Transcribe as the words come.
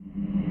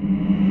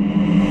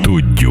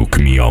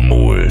Tudjuk, mi a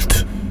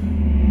múlt.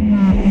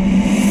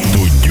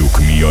 Tudjuk,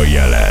 mi a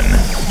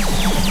jelen.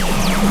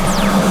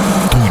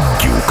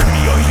 Tudjuk,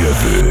 mi a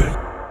jövő.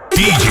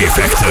 DJ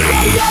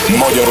Factory,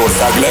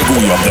 Magyarország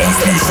legújabb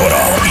dance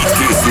műsora. Itt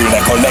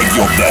készülnek a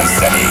legjobb dance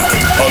zenék,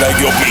 a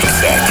legjobb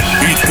mixek.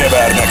 Itt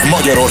kevernek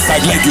Magyarország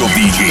legjobb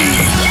DJ-i.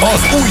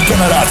 Az új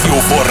generáció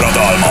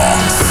forradalma.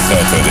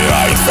 Saturday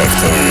Night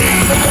Factory.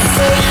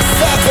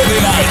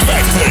 Saturday Night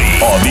Factory.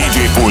 A DJ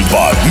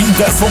pultban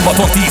minden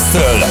szombaton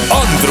 10-től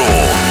Andro.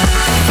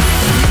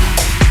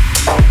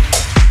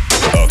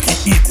 Aki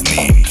itt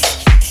nincs,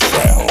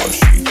 sehol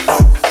sincs.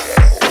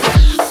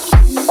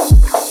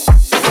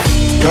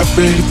 Got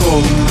ready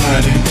for the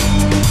night.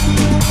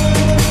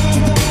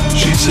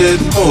 She's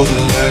heading for the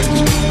light.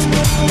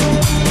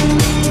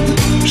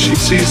 She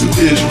sees the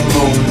vision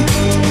rolling.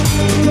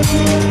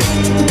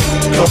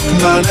 Dropping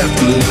line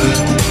after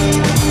line.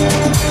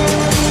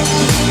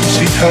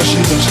 See how she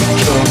looks in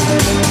trouble.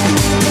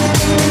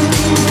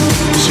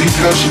 See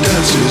how she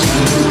dances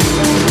now.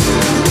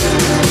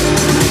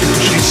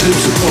 She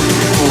sips the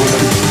Coca-Cola.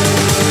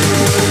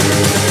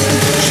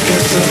 She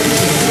gets up and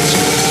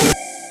dances.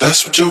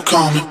 That's what you're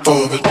coming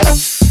for, but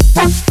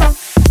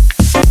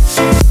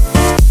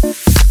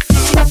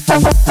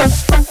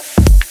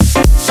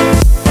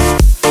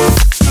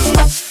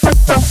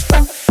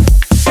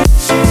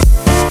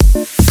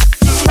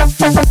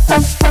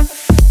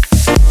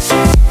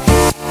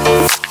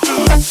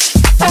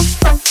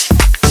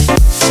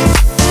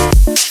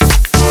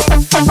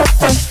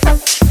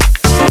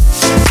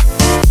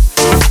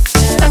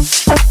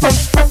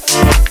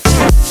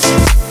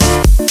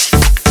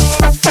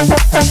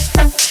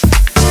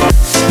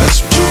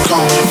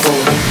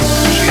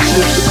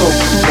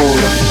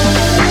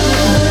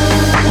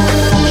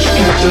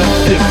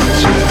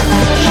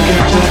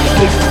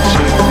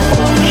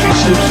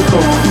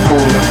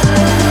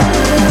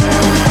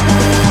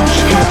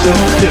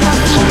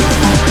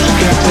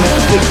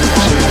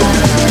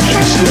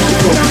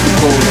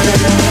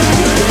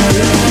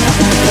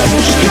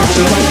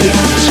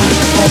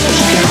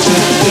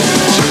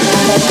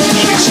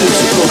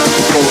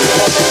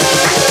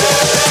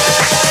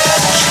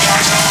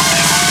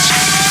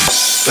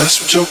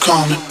that's what you're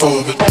coming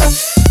for, but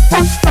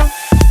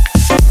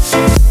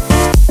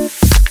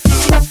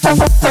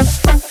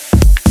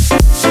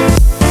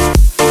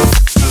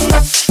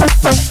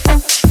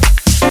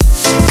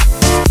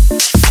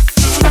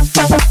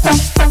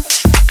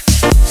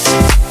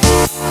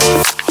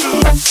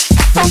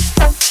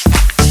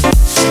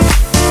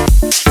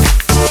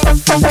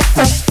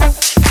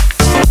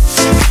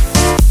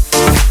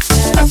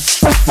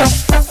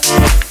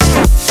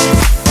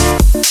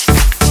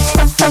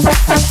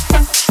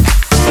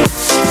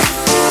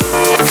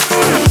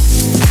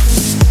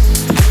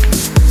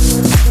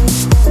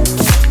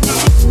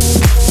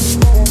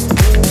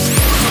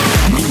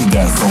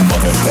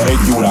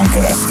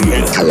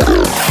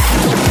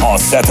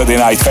Saturday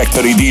Night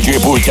Factory DJ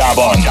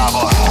pultjában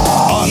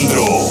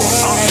Andro.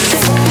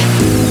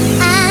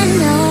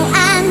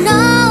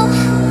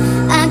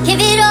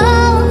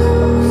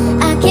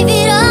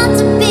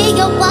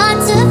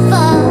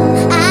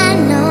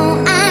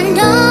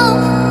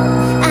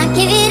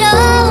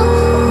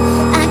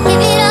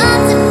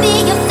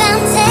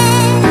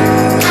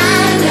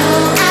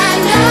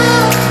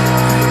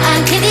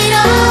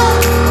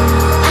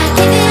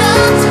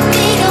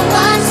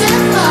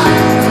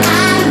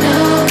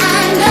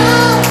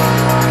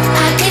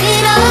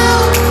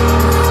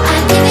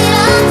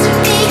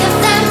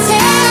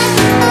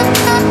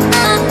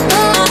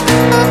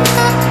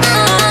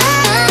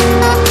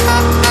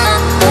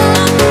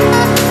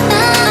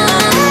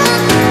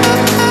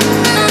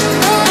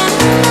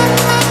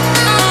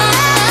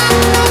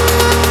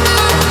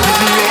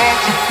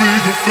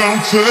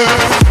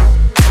 fountain.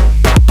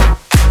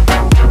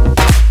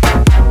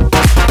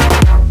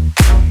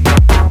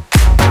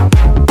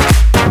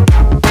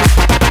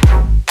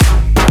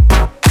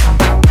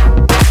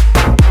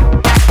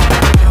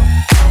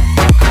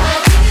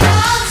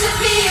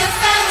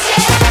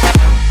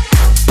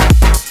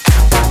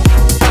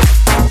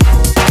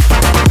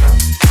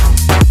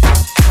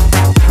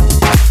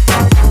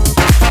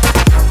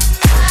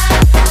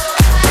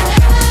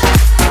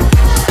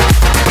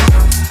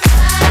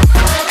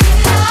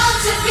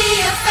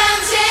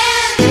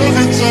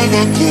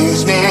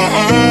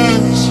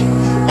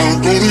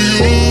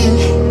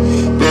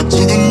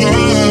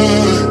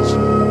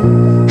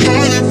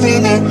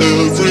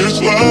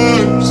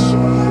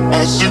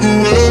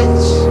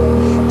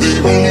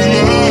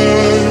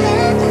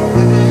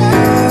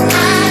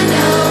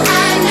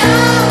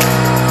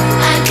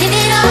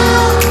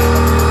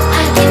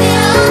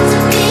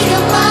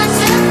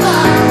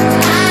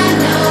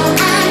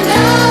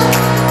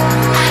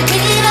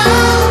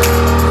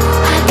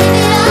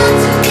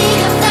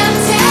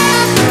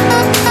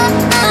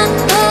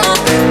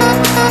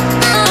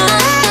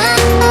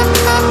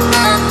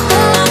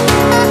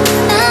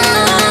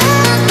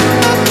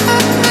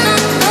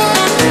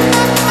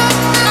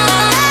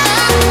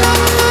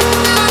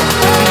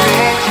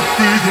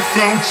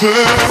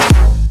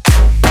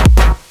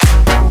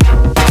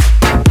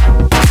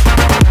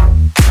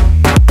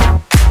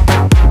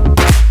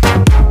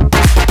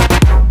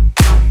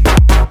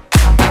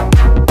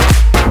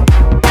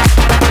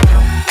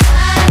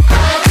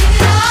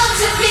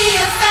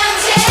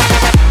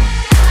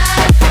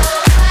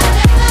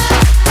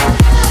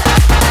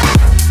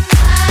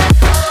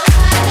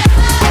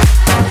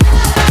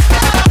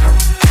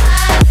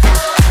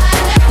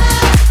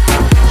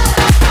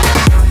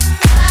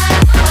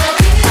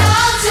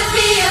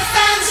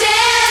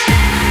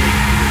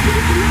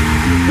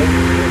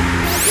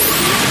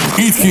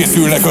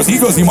 készülnek az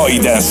igazi mai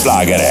dance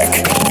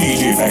slágerek.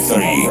 DJ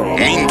Factory.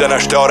 Minden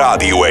este a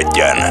Rádió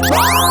 1-en.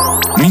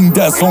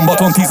 Minden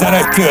szombaton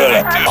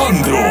 11-től.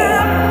 Andro.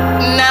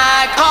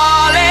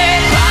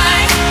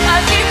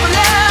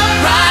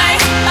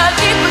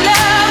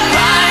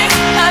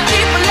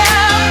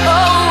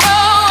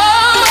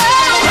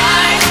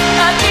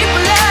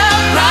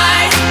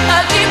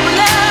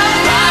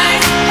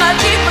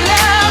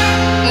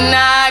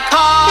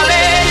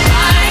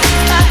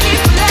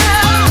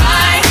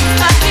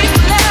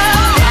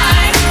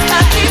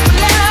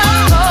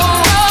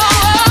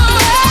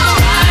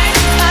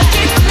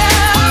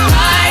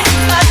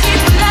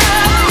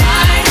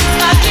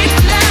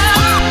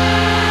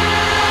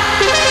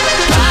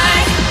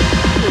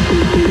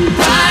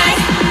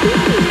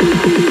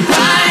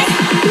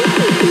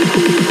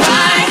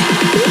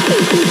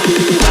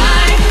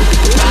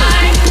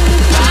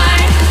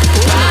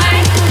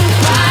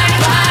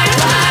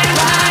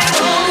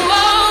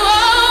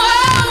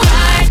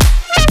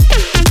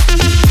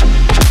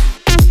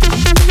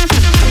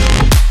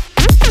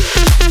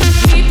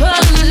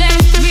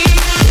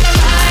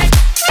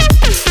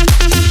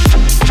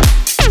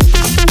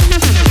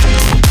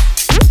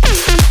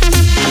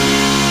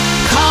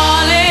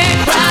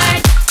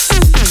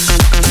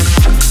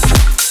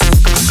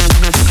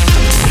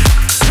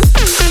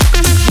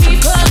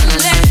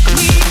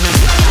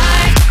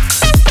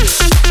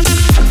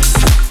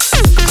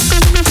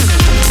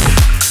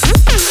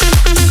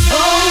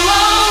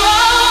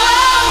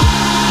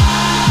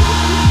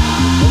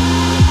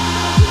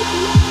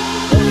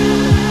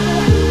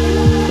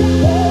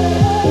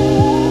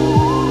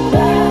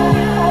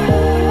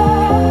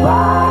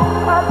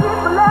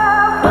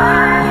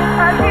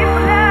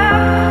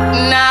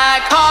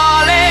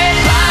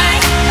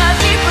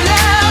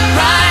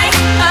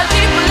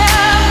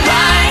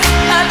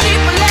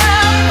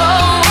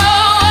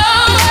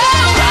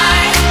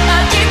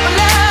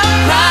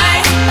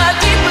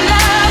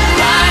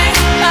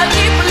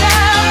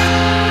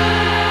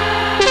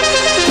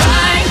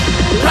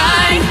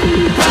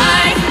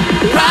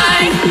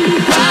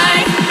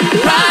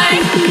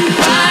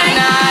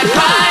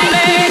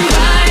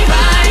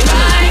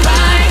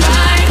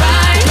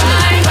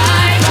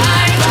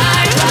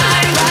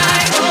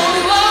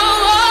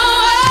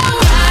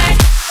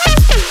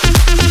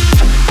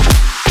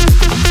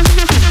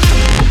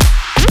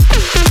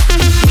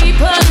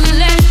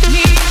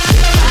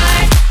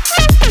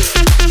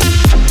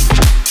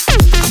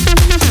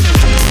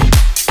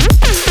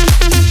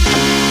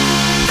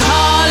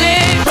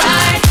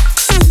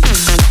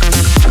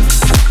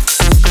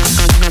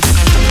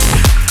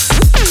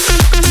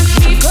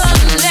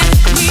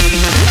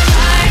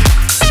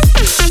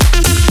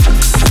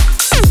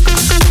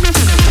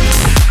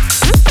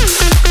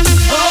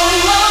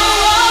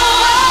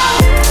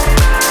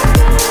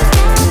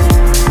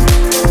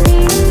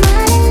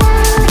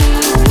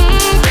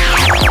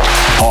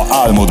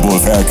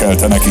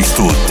 Felkeltenek is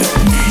tudd.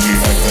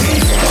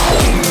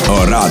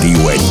 A Rádió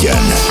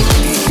 1-en.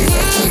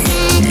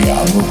 Mi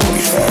álmodból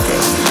is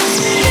felkeltünk.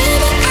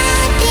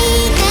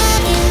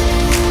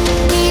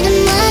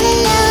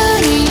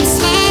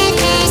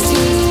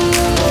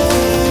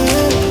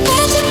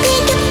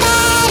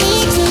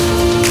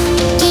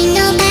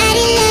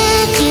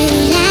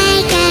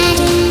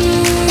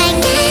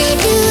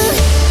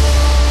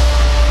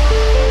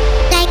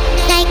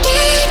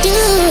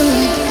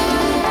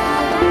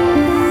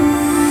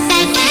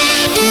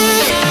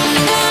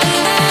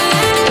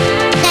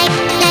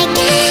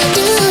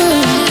 Do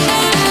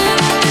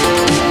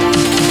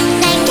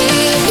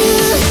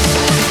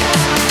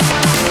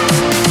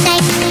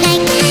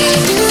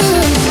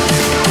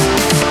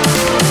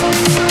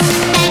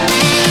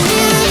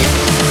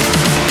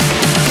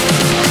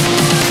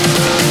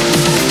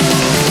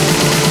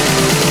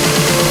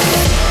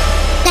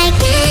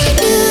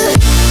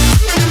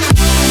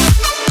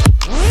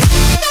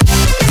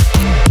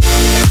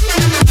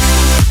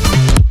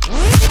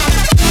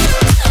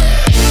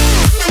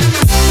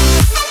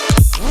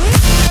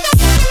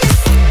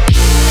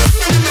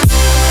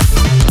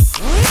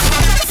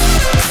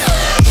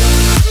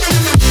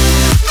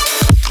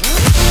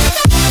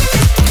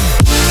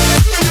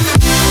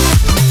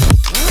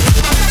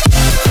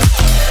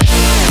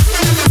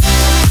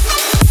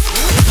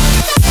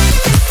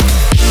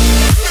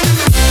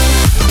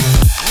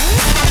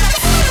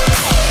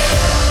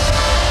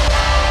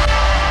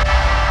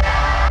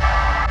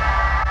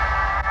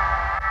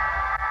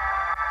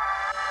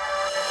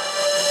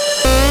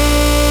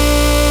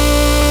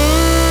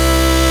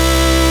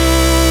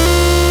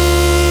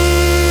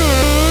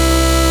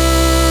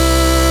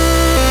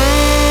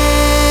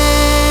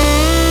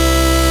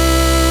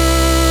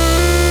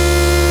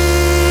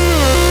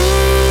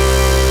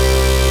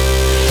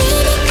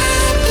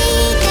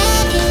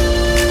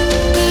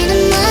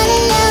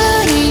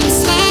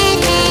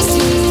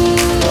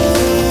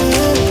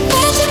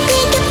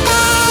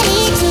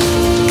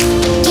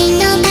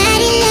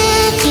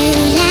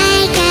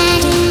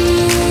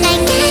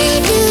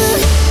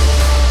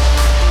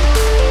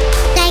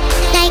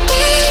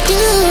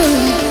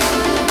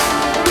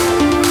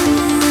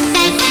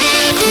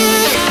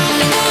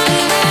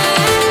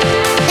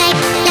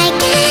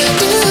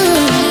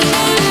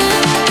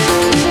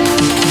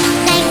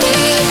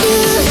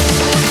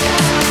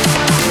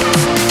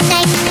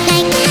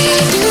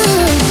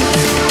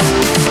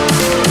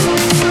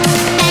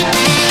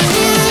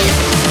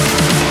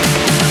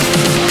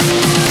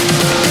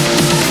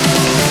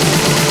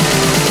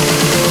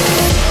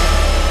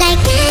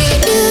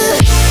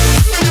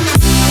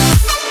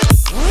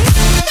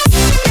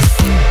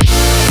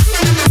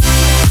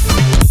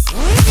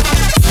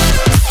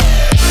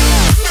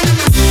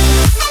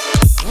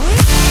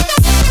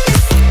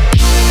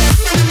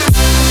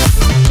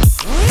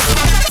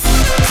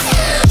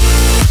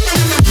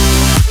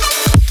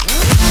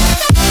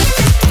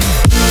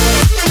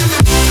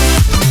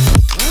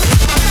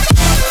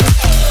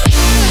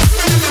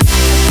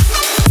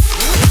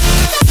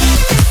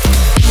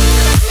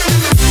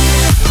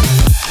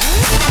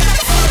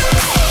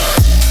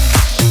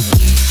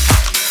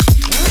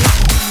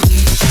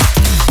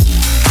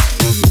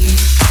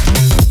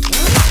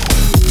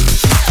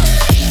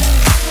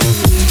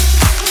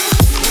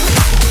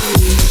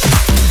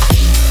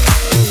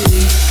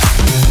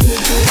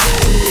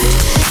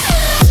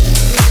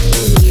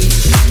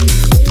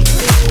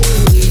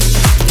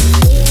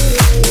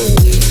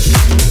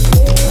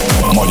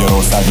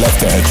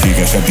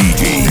legfrissebb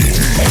DJ.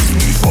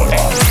 Egy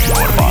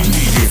műsorban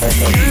DJ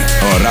Factory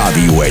a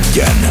Rádió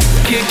 1-en.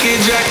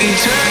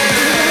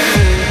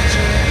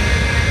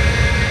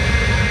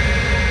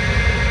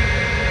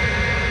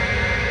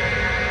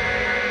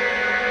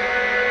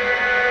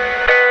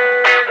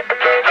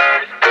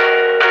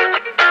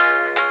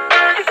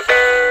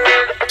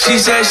 She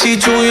said she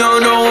too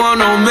young, don't want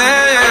no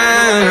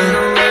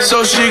man,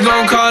 so she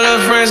gon' call her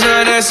friends,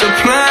 now that's a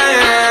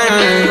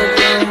plan.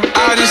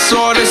 I just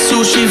ordered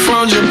sushi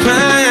from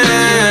Japan.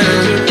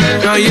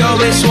 Now yo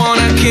bitch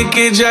wanna kick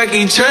it,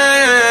 Jackie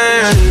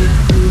Chan.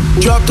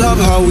 Dropped top,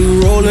 how we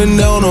rollin'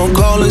 down on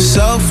call it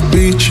South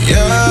Beach.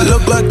 Yeah,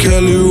 look like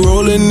Kelly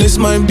rollin', this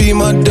might be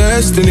my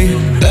destiny.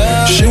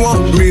 She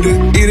want me to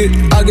eat it,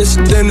 I guess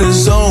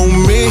dinner's on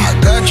me. I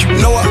got you,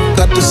 know I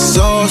got the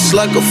sauce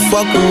like a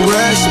fucking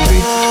recipe.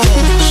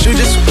 She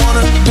just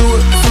wanna do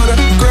it for the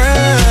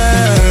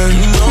grand.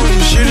 You know,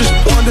 she just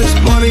want this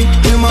money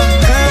in my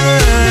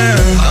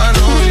hand. I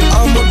know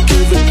I'ma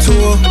give it to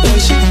her when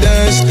she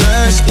dance,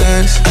 dance,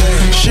 dance.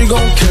 She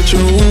gon' catch a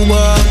Uber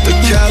out the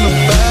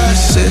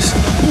Calabasas.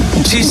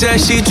 She said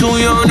she too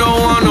young,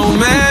 don't want no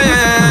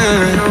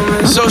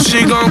man, so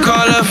she gon'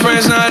 call her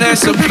friends, now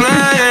that's a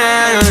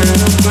plan.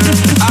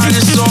 I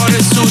just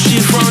ordered sushi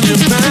from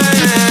Japan.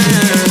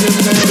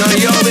 Now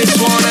yo bitch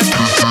wanna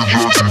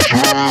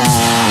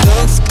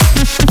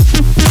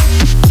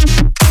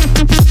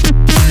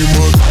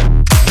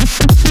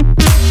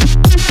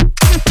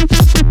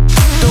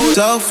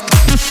South.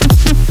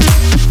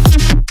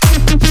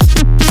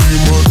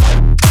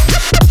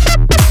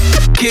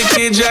 Kick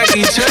it,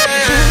 Jackie Chan.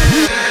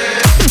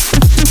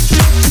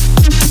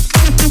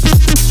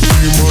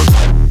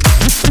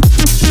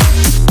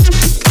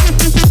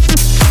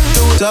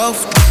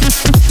 South.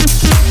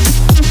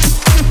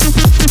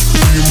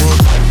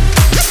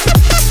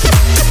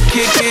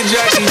 Kick it,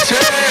 Jackie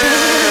Chan.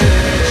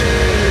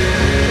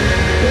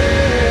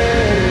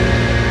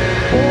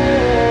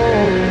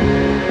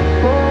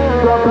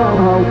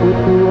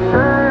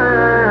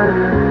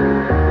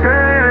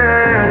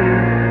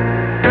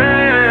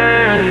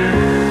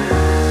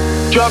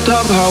 Drop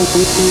top, how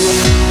we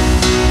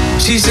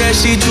She said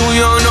she too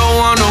young, don't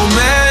want no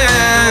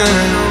man,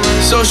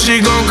 so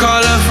she gon'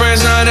 call her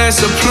friends, now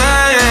that's a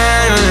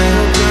plan.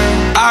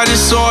 I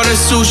just ordered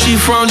sushi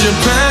from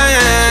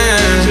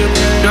Japan.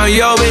 Now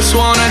yo bitch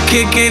wanna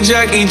kick it,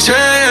 Jackie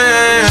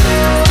Chan.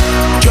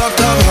 Drop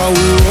top, how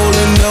we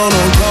rollin' down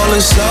on call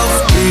it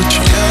South Beach.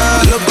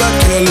 Yeah, look like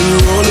Kelly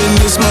rollin',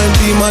 this might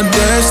be my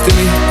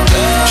destiny.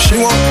 She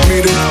want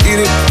me to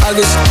eat it, I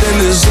guess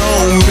dinner's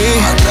on me.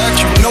 I got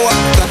you, know I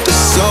got the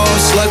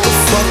sauce like a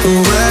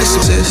fucking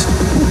recipe.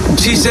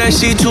 She said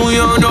she too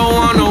young, don't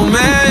want no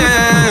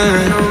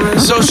man,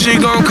 so she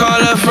gon' call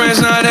her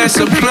friends, now that's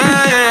a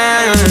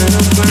plan.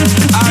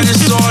 I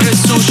just ordered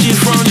sushi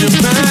from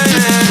Japan.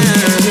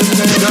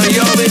 Now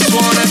yo bitch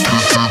wanna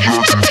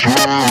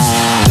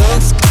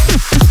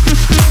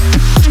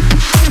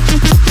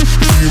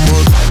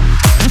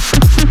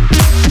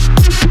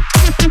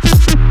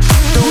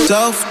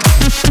South.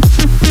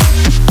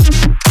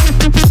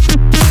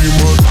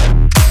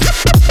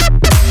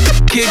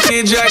 kick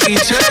it, Jackie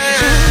Chan.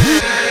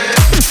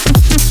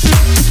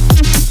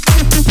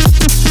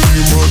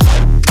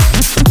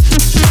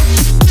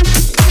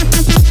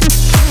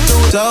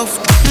 South.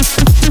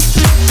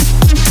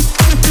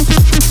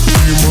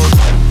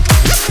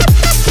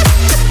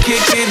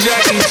 Kick it,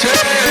 Jackie Chan.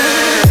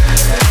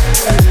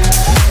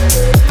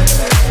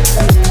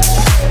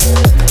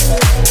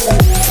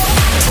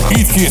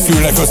 Itt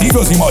készülnek az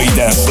igazi mai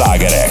dance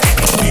slágerek.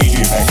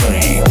 DJ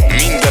Factory.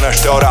 Minden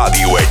este a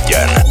Rádió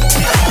 1-en.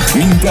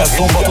 Minden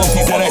szombaton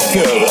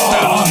 11-kől.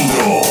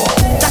 Andro.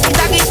 Taki,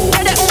 taki,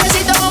 eres un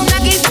besito con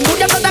Taki.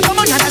 Mucha plata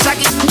como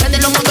Nagasaki. Prende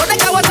los motores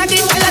Kawasaki.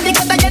 En la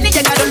discota ya ni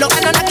llegaron los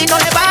Anunnaki. No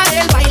le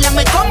bajes,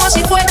 bailame como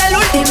si fuera la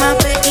última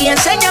vez. Y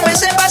enséñame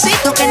ese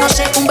pasito que no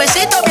sé, un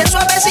besito bien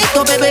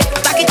suavecito, bebé.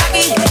 Taki,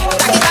 taki,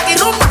 taki, taki,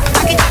 rumba.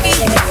 Taki, taki,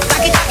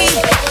 taki, taki, taki,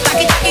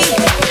 taki,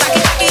 taki, taki,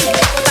 taki,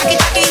 taki,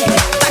 taki, taki,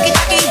 taki,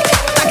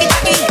 taki,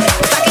 taki,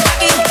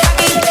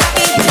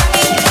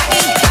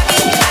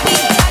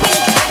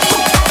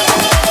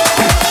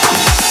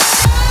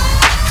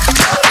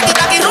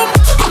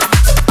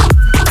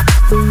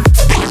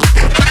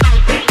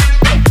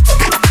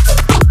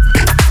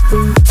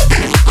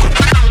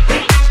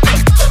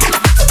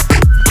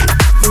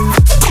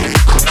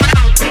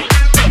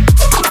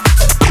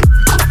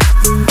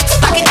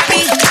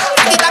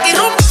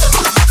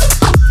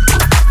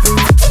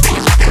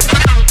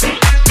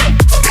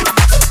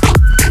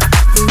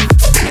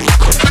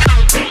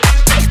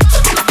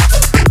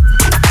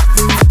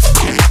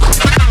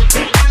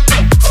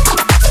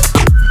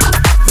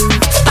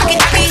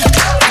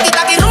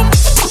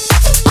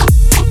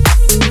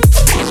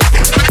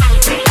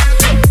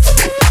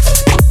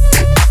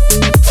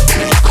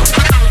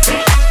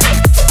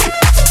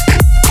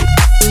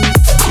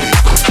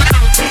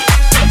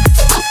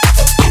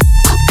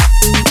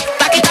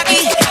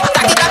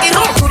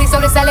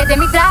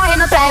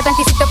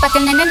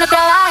 que no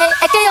trabaje.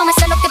 Es que yo me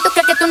sé lo que tú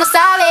crees que tú no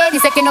sabes.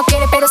 Dice que no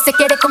quiere, pero se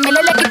quiere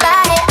comerle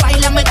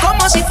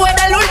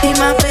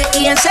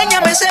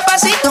enséñame ese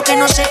pasito que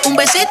no sé, un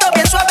besito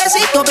bien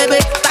suavecito, bebé.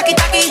 Taki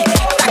taki,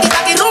 taki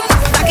taki rum,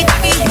 taki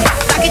taki,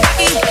 taki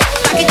taki,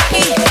 taki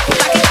taki,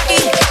 taki taki,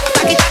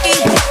 taki taki,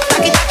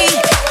 taki taki,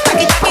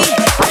 taki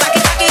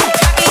taki,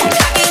 taki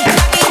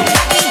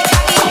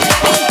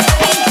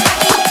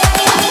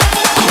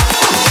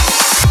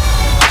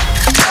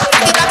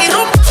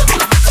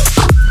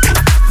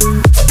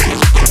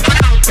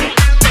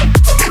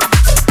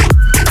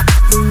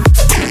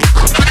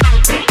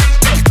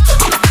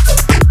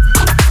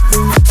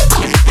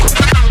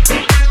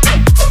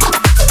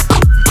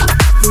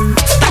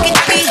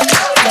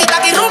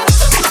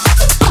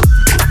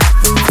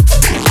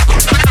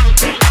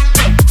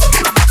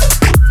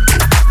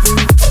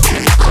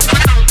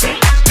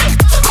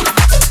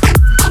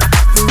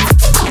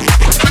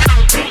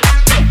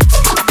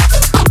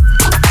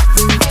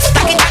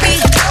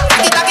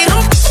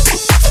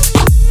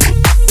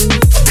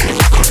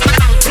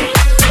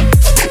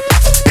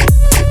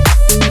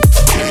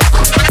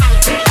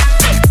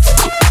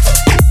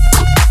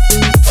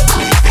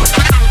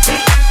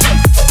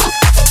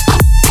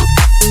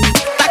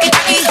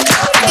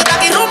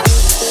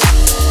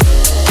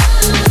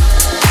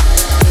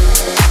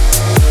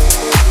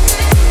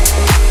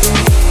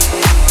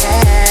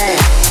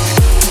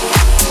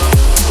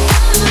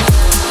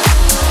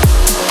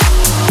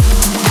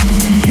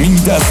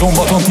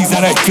Szombaton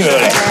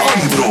 11-kör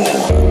Andro.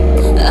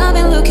 I've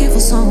been looking for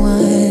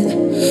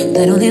someone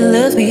that only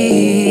loves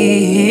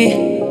me.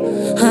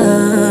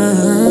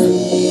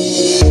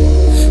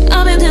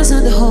 I've been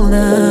dancing the whole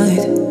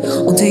night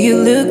until you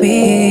look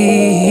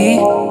me.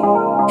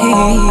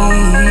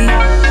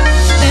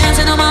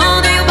 Dancing on my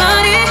own to your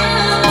body,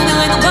 moving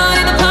like nobody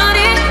in the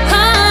party.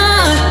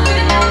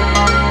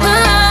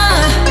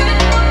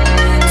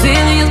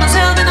 Feeling is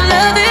myself and I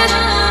love it.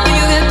 When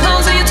you get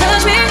close and you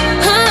touch me.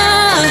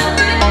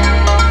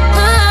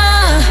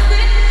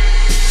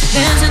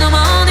 Dancing on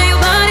my own to your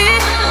body,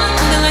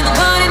 moving like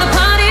nobody in the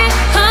party.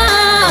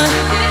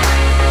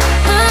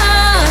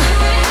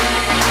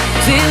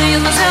 Feeling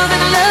is myself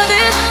and I love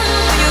it.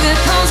 When you get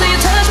close and you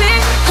touch me.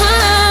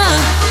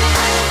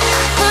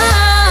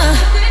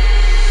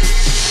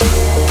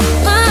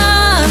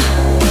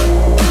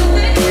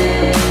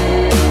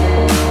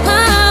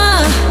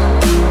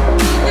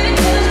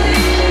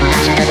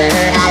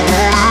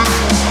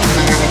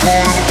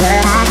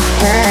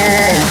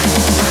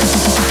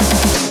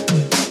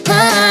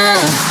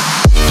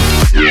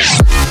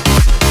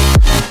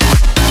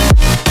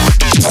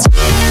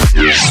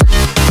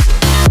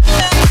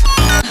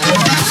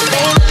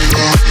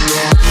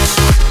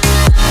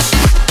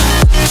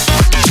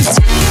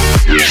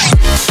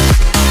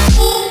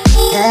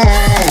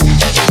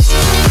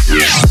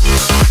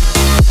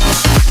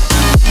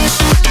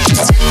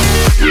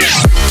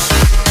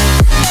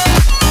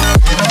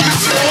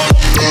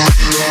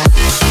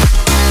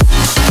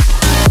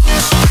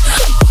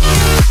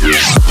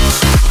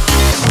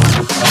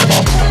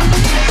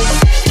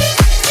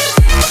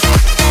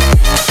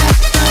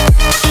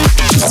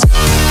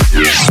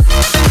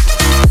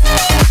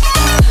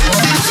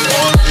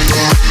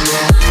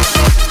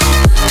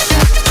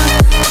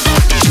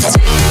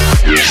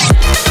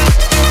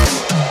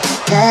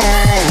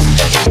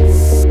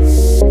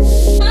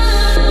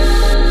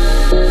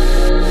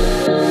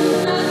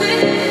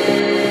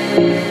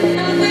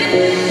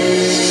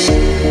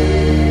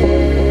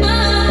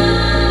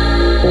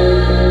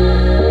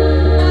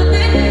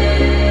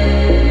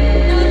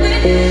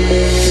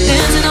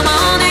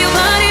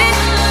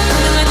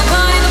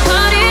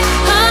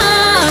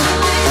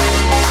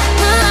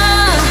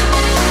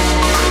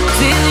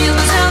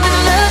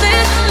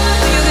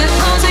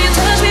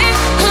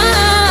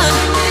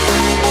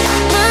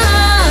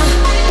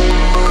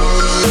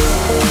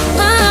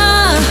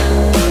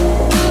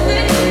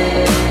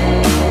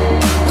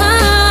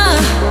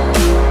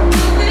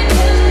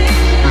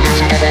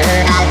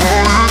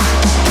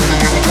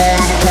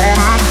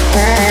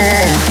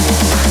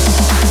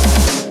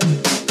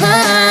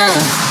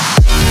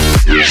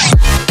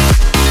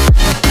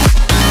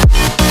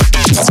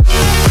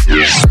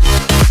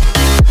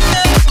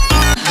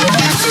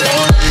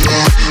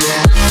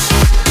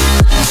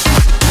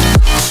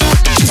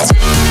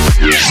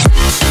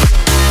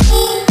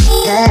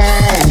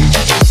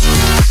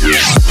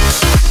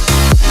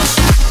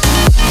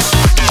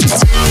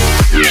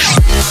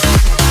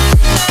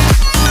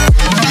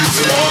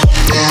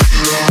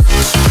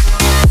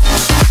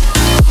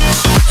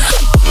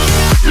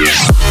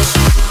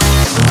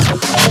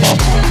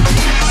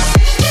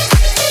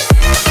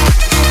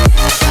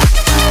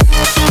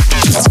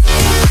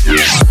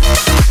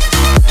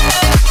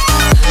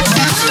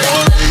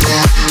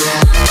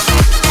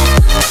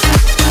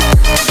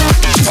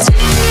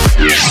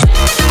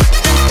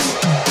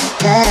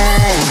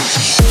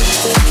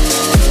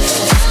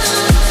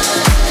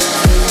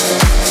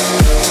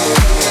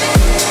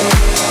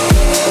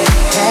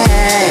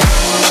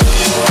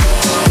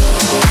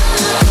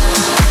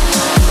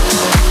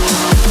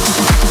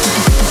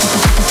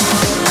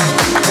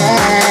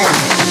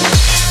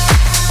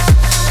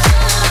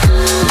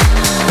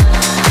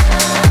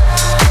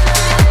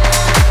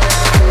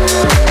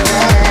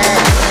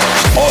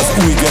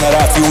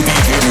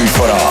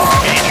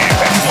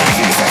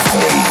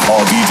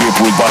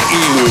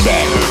 mixműsorban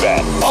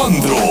élőben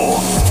Andro.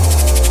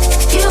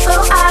 You go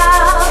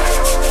out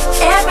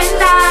every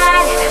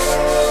night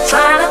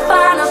trying to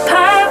find a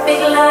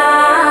perfect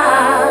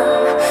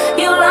love.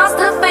 You lost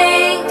the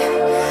faith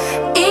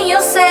in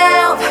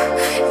yourself.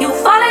 You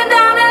falling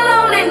down in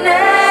loneliness.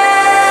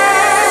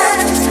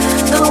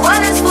 The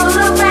world is full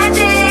of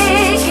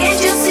magic,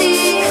 can't you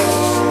see?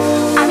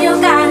 I'm your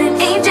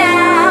guiding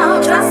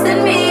angel, trust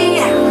in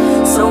me.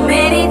 So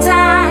many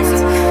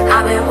times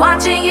I've been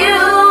watching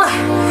you,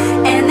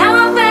 and now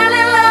I fell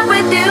in love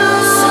with you.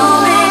 So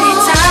many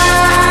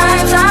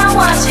times I'm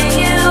watching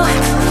you,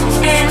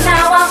 and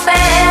now I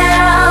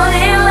fell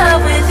in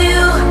love with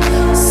you.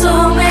 So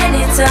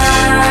many times,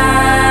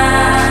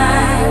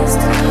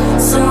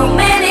 so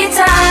many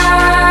times,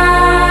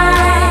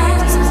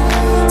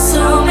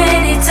 so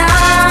many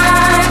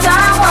times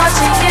I'm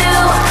watching you,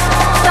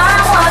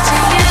 I'm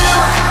watching you,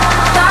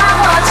 I'm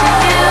watching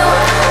you,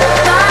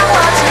 I'm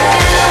watching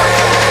you,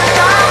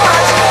 I'm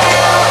watching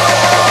you,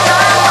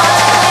 I'm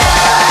watching you.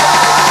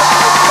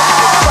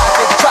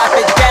 Drop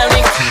it down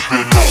and keep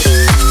it low.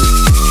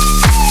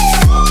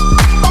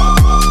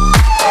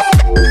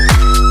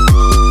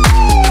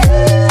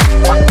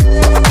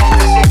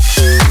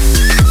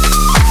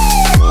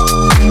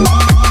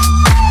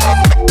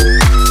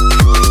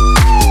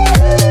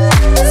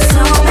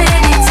 So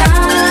many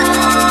times.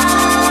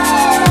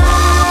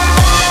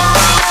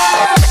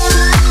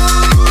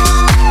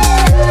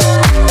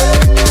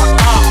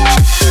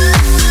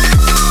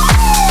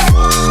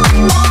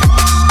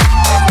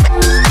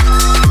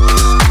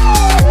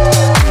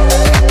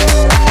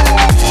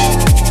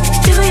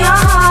 Do your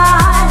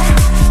heart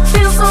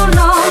feel so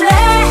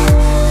lonely?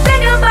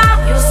 Think about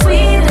your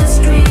sweetest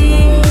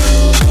dream.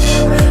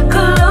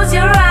 Close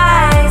your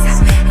eyes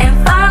and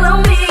follow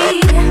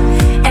me,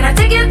 and I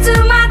take you to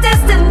my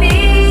destiny.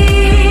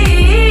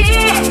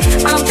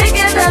 I'm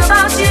thinking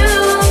about you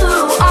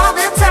all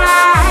the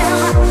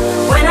time.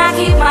 When I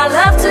keep my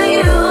love to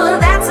you,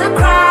 that's a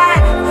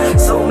crime.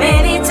 So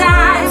many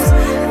times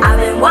I've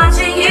been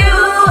watching you,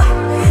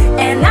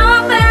 and now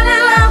I fell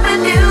in love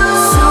with you.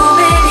 So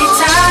many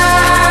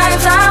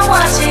times I'm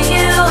watching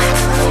you,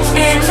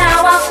 and now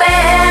I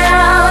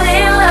fell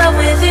in love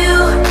with you.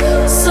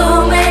 So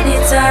many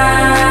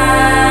times,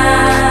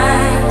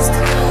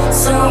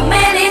 so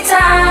many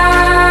times,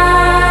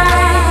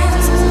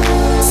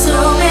 so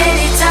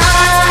many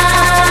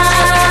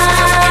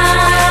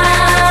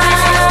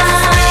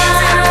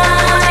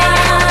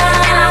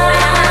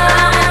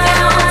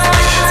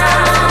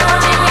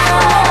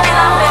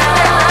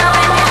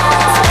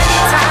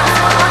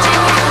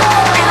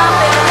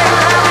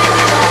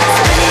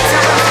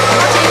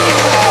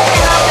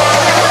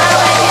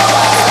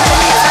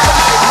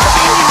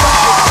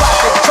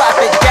Drop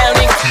it down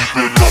and keep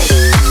it low.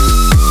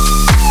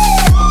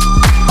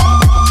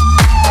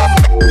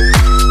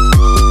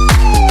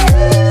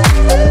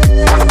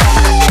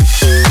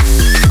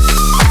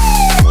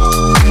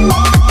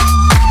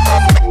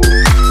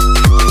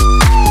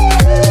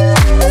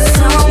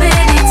 So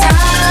many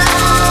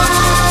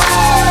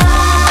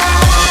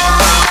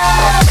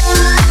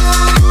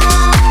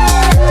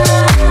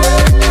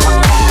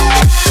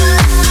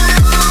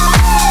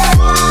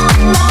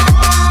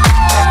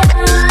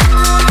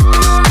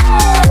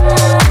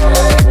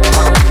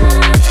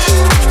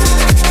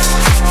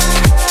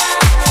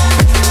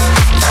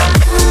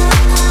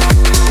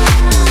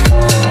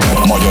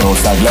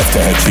Magyarország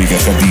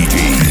legtehetségesebb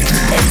DJ-i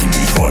egy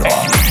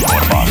műsorban.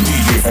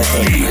 DJ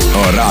Factory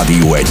a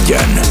Rádió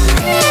 1-en.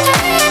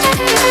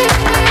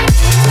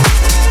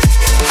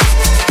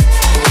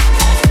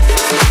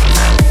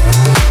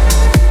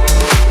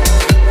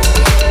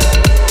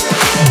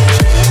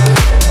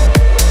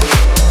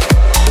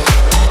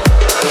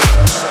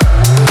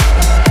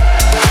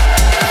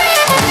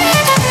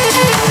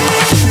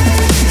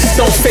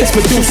 Don't face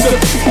Medusa,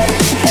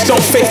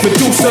 don't face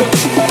Medusa.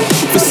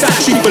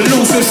 Versace for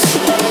losers,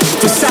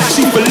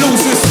 Versace for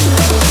losers.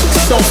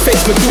 Don't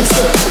face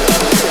Medusa,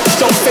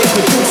 don't face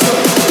Medusa.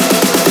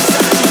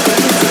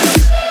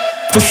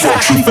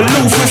 Versace for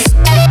losers.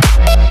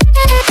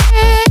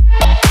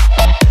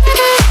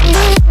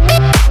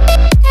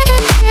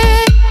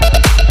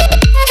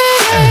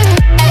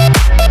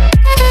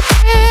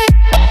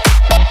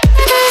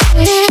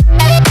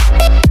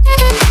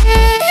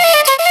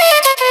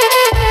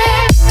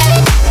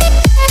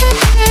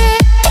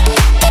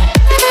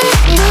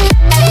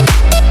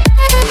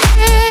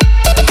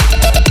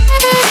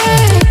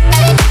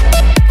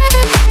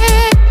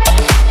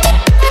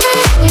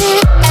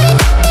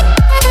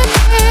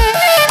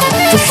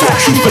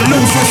 Versace for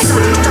losers.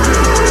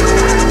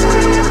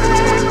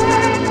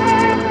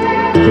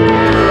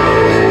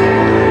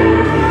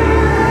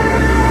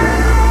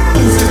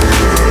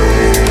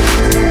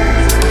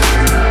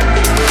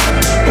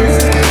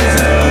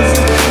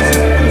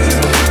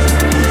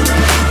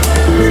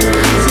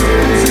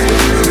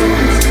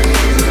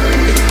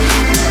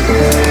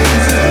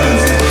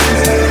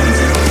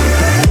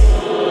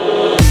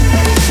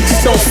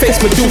 Don't face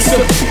Medusa,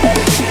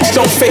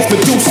 don't face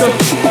Medusa.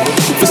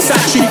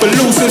 Versace for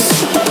losers,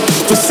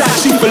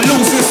 Versace for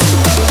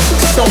losers.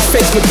 Don't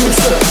face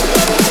Medusa.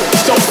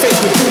 Don't face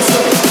Medusa.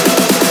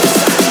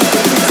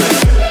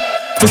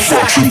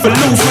 Versace for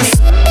losers.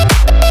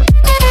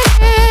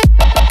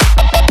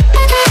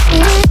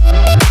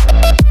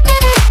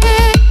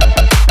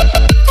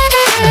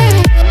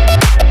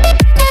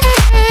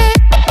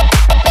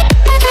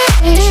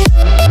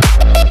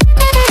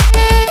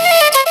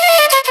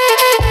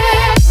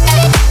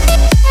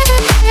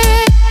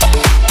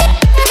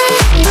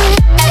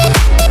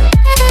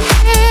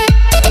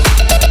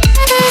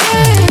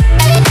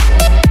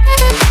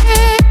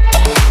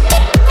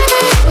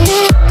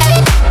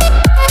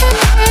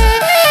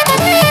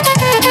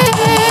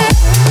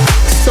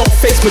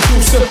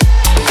 Medusa,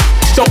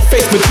 don't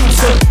face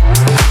Medusa.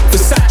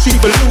 Versace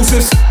for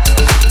losers.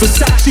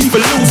 Versace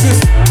for losers.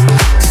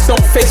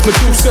 Don't face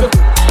Medusa.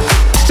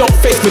 Don't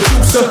face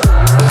Medusa.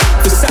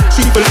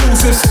 Versace for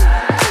losers.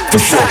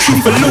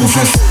 Versace for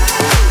losers.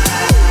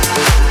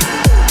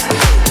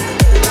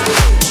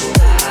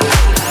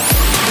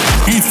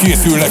 Itt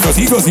készülnek az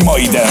igazi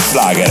mai dance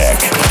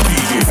slágerek.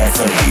 DJ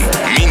Factory.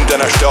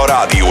 Minden este a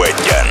Rádió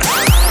 1-en.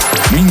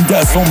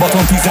 Minden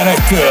szombaton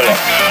 11-től.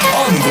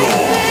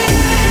 Andro.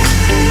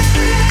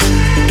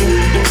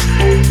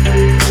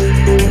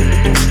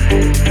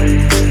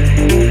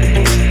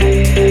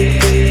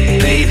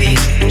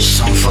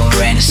 Song for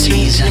rainy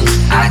season.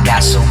 I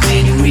got so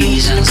many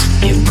reasons.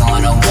 You're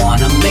gonna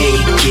wanna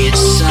make it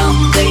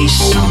someday.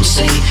 Some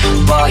say,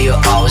 boy,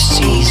 you're always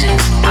teasing.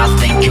 I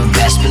think you're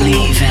best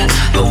believing.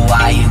 But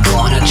why you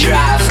gonna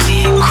drive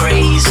me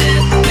crazy,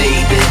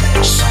 baby?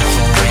 Song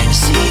for rainy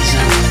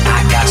season.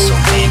 I got so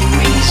many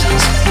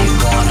reasons. You're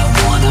gonna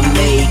wanna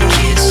make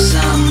it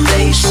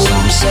someday.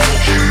 Some say,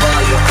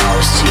 boy, you're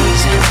always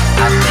teasing.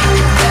 I think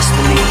you're best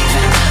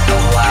believing.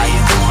 But why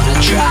you gonna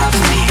drive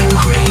me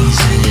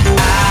crazy?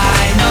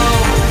 I know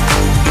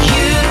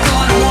you're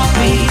gonna want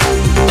me,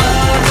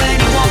 but when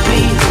you want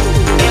me,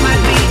 it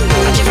might be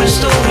a different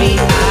story.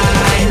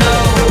 I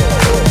know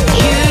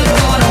you're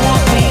gonna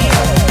want me,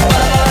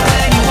 but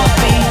when you want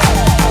me,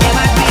 it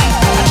might be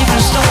a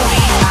different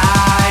story.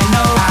 I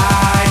know,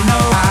 I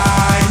know,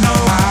 I know,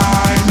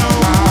 I know.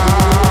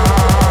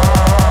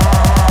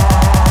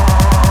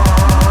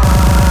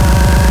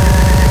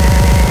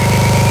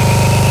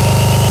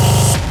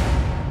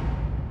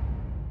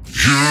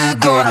 You're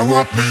gonna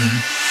want me.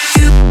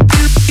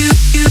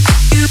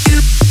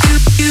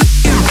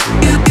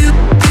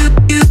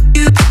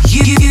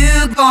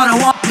 You're gonna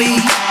want me.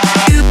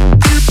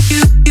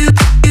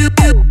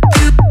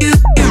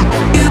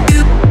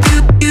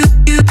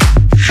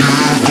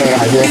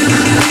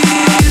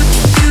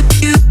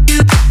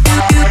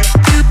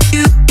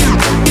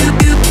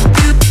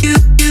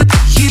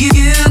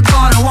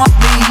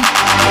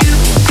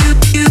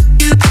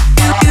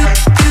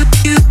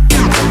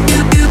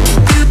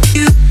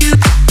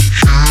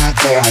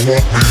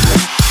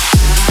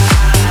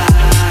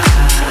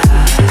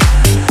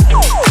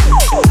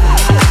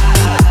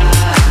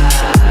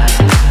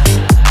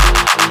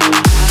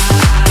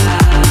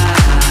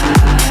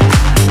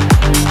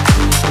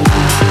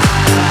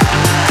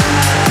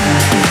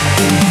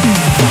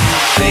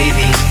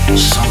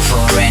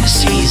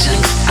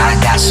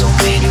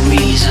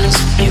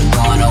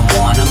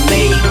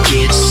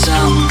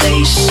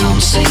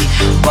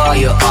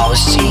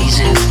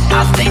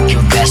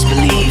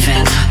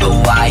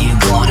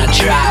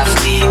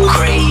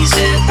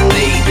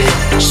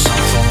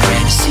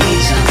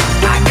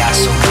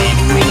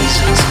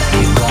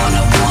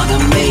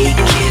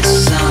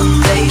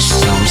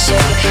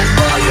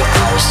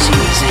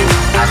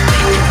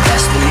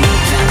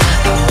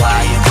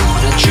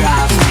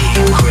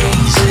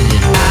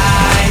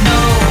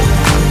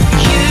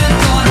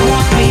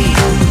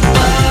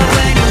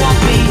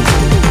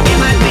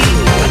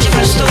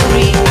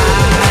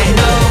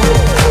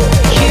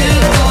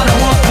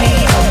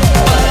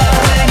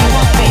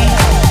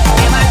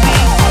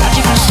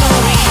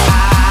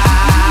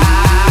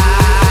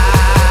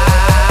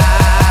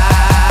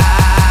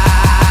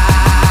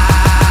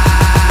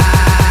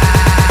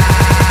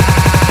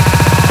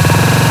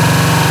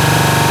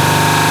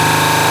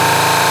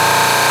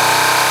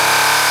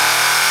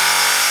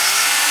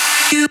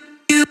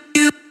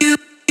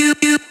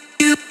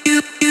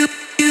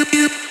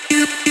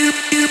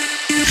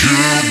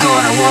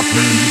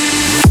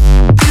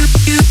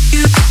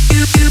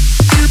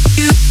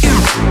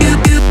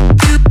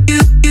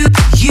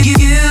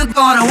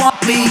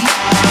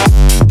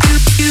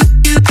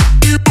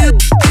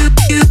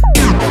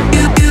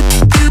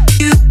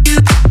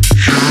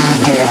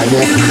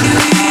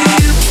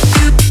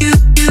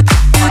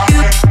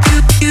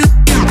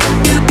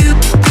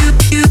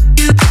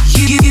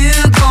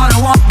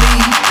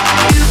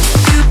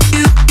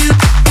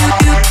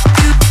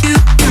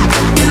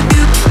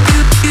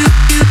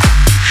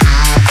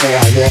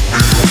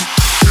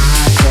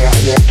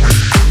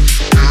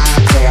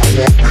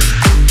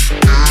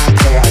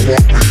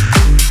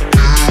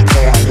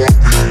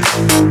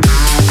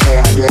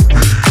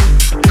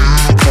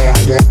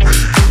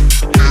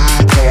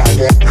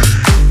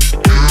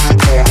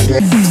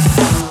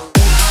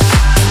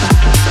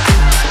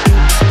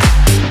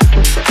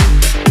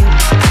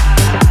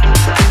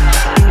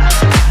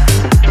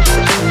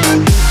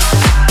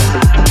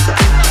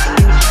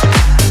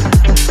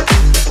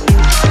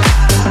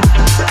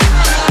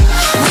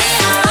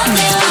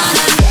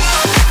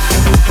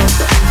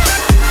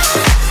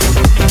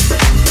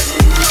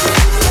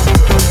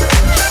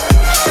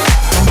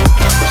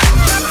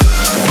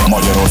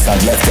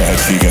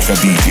 a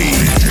DJ.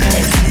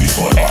 Egy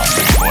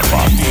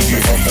műsorban DJ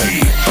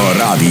Factory a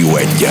Rádió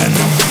 1-en.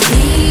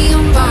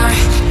 Neon bar,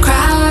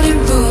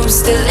 crowded room,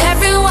 still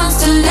everyone's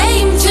too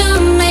lame to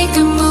make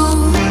a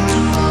move.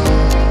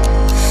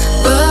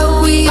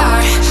 But we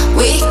are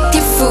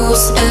wicked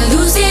fools and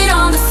lose it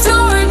on the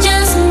floor,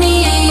 just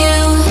me and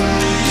you.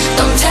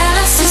 Don't tell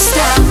us to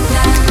stop,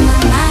 nah,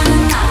 nah, nah,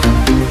 nah,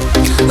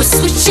 nah. We're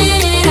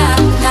switching it up,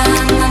 nah,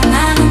 nah, nah,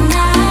 nah,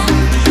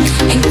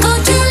 nah. And go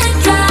till it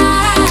dry.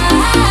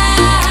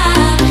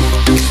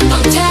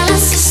 Don't tell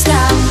us to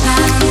stop,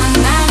 nah, nah,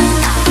 nah,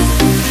 nah.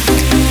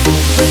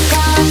 We're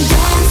gonna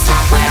dance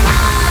like we're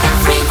out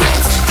of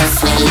regrets, 'cause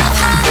we love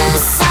how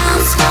the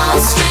sounds go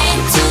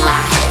straight to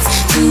our heads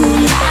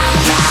tonight.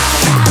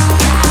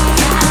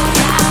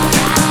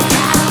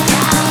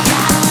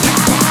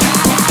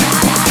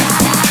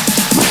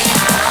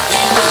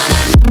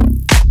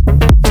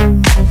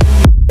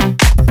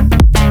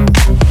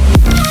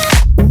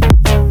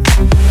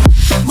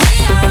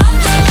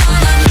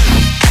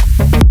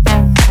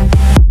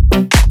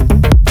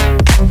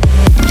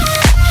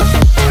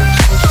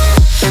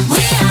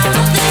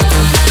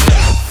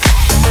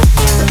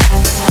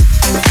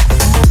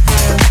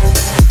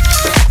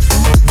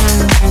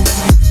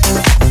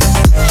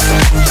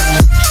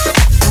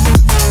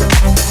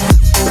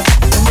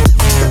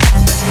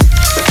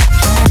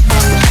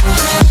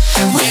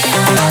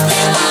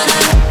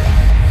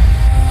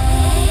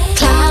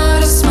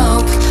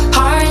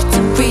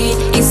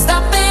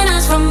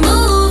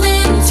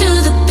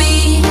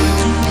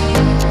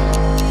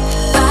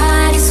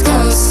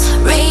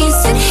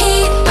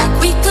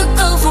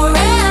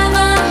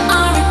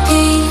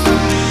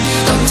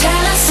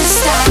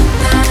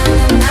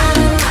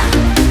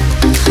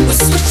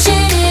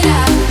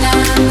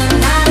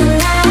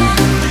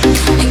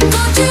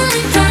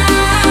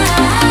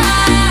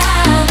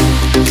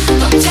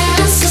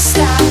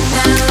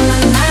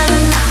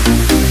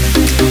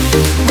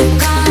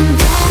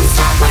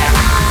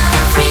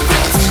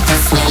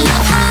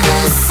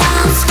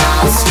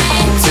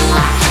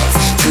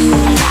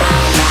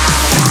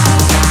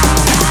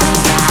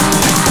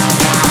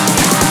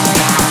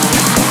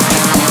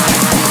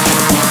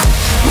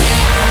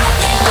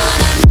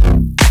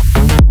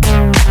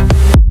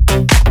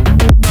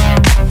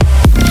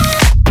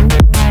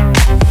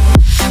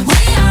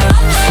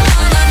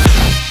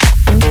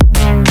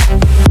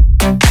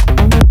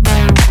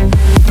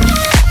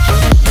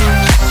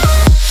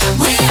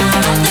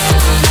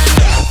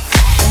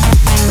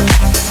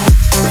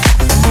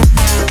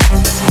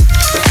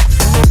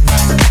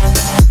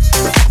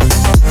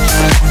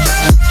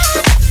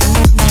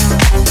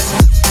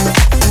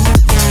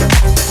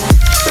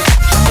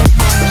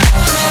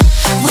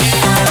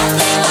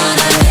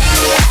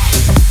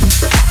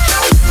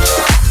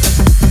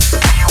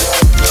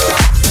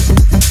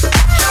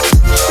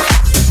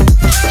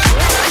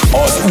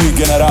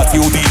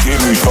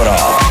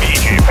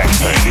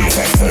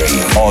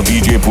 A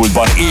DJ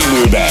pultban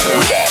élőben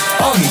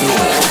Andró.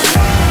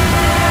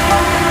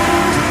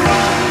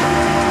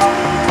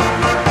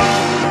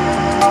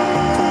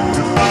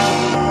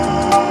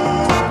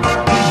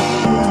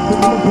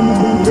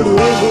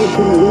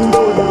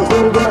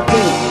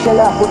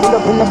 Pull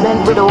up in the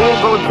Benz with a whole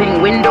gold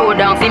thing, window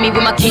down. See me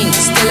with my king,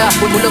 Stella.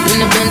 Pull up in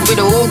the Benz with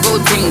a whole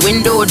gold thing,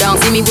 window down.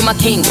 See me with my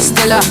king,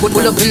 Stella.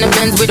 Pull up in the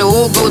Benz with a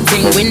whole gold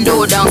thing,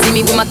 window down. See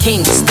me with my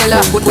king, Stella.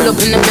 Pull up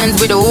in the Benz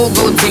with a whole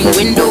gold thing,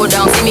 window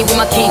down. See me with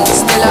my king,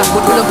 Stella.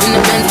 Pull up in the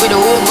Benz with a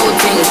whole gold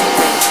thing.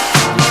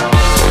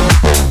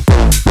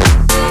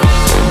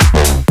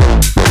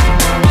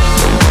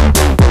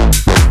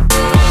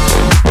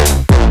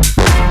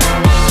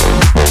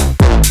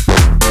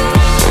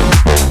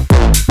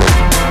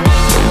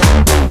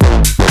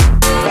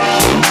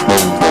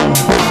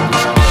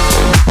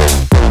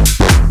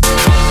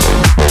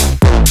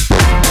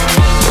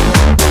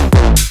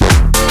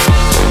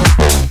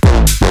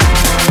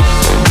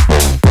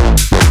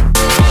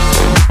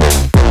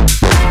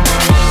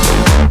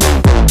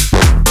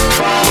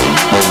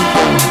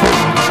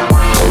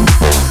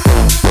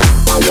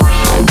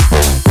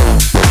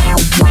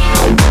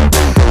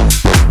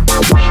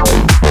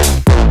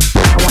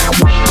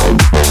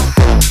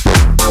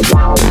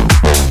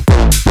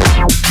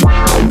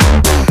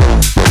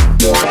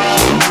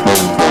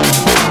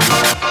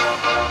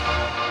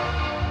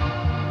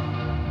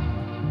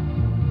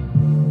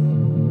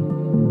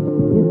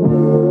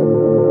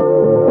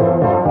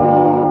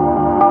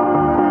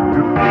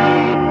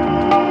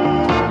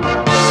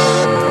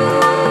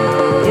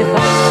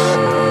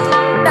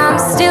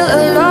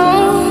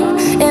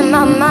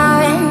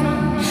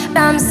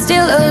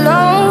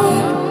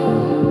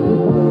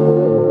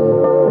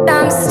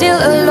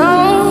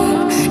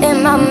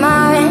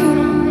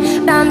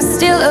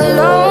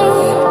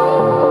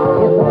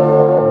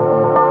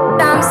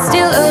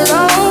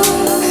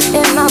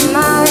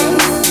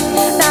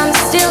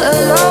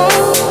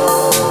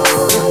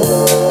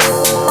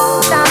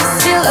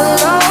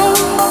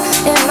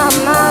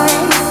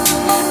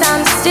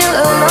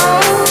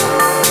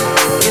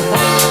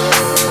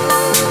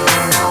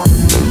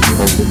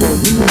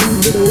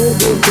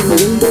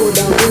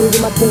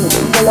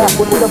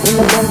 up in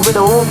the Benz with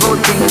a whole gold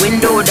thing,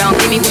 window down.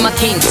 See me with my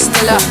king,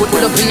 Stella. Pull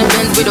up in the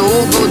Benz with a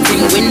whole gold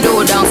thing,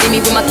 window down. See me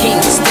with my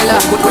king, Stella.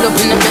 Pull up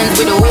in the Benz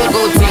with a whole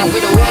gold thing,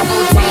 with a whole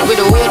gold thing, with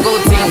a whole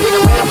gold thing, with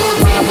a whole gold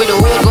thing, with a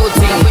whole gold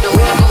thing, with a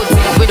whole gold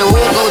thing, with a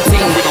whole gold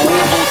thing, with a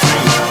whole gold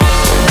thing.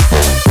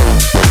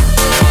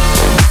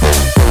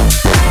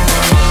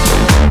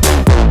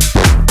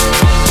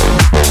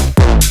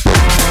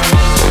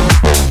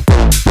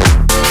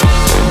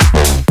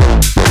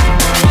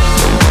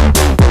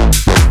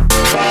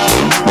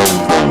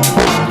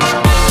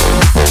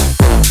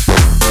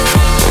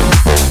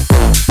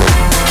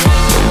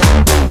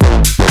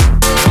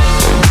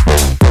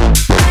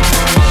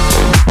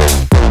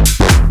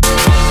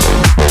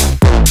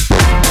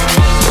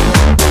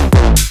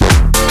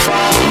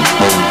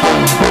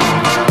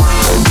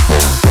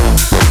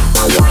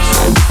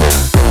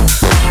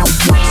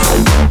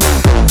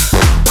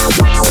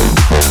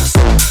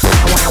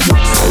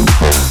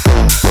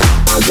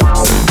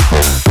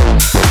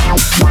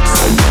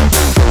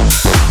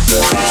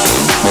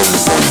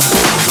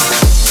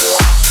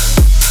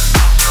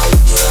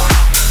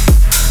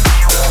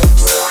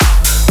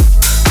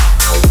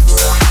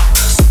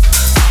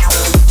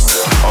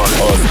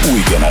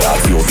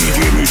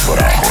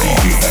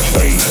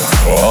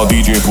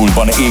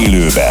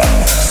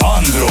 Élőben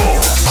Andro.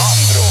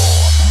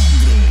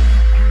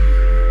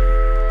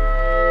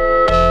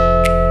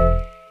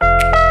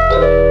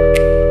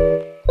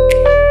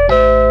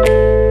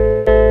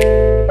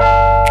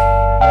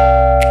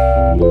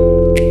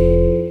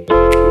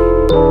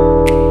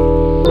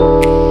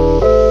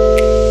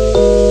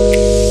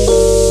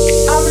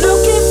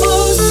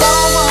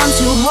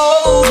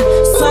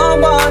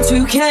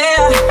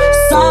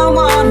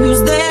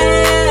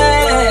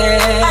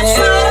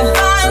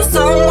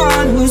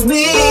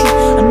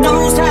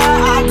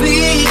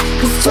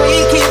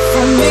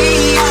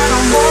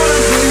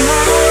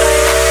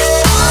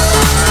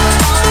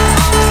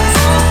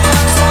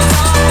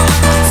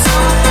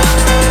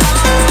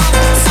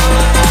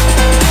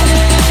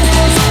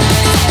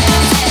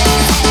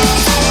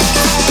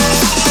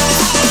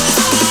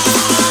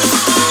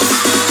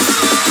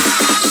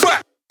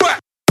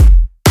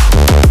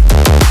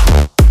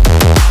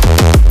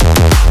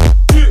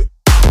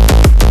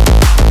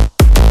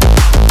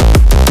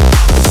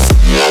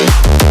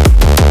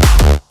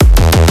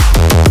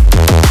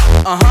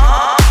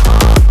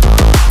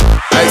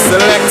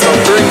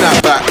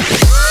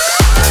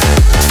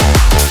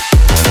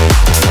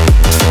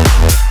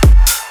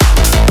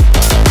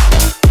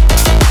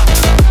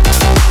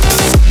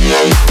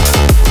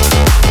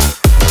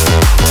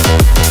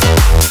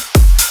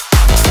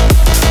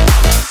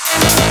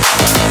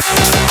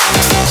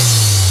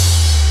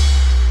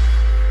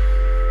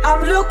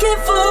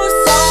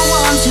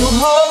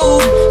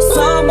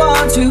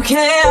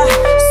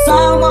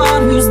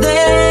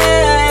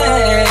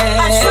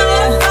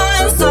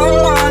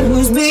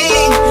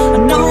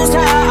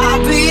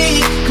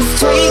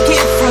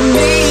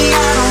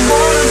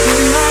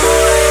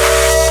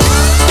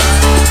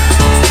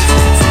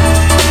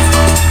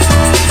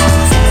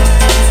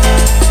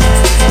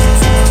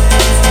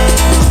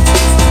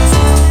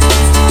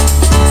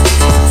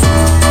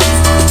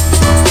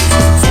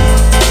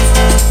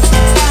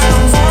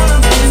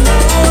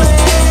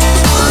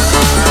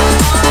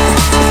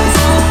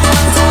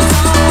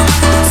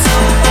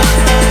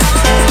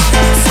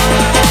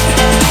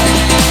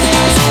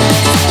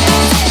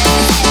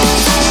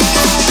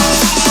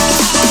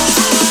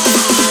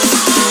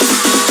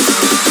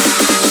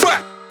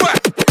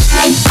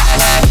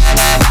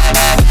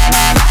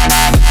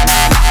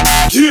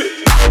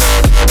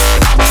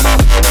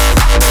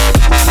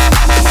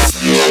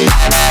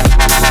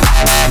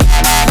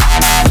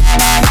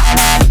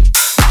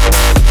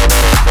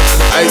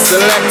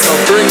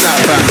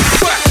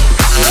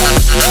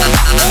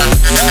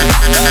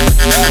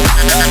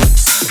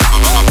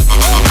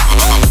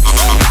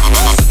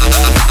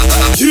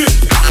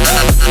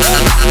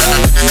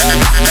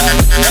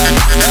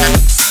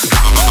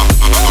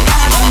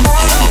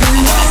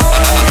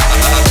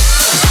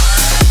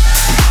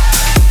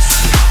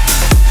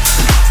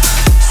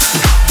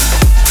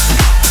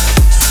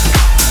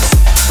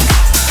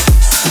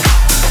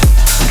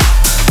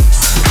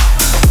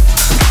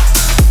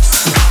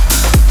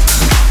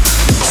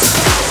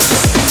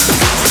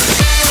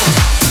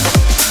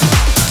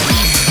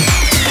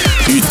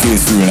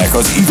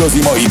 Az igazi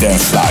mai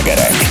dance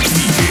slágerek.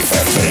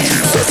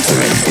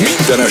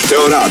 Minden este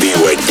a Rádió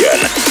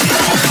 1-en.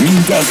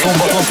 Minden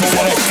szombaton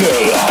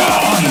 11-től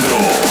Andro.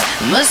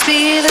 Must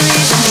be the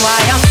reason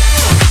why I'm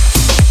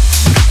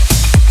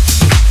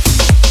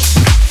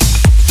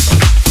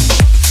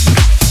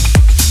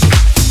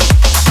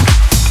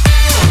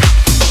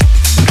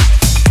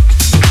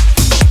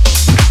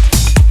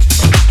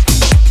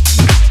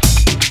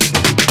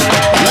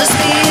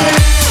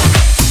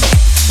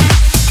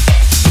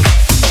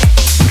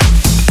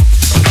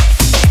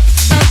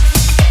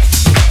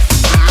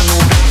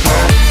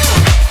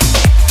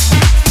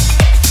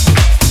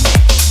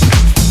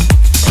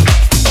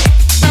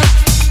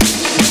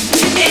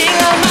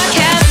my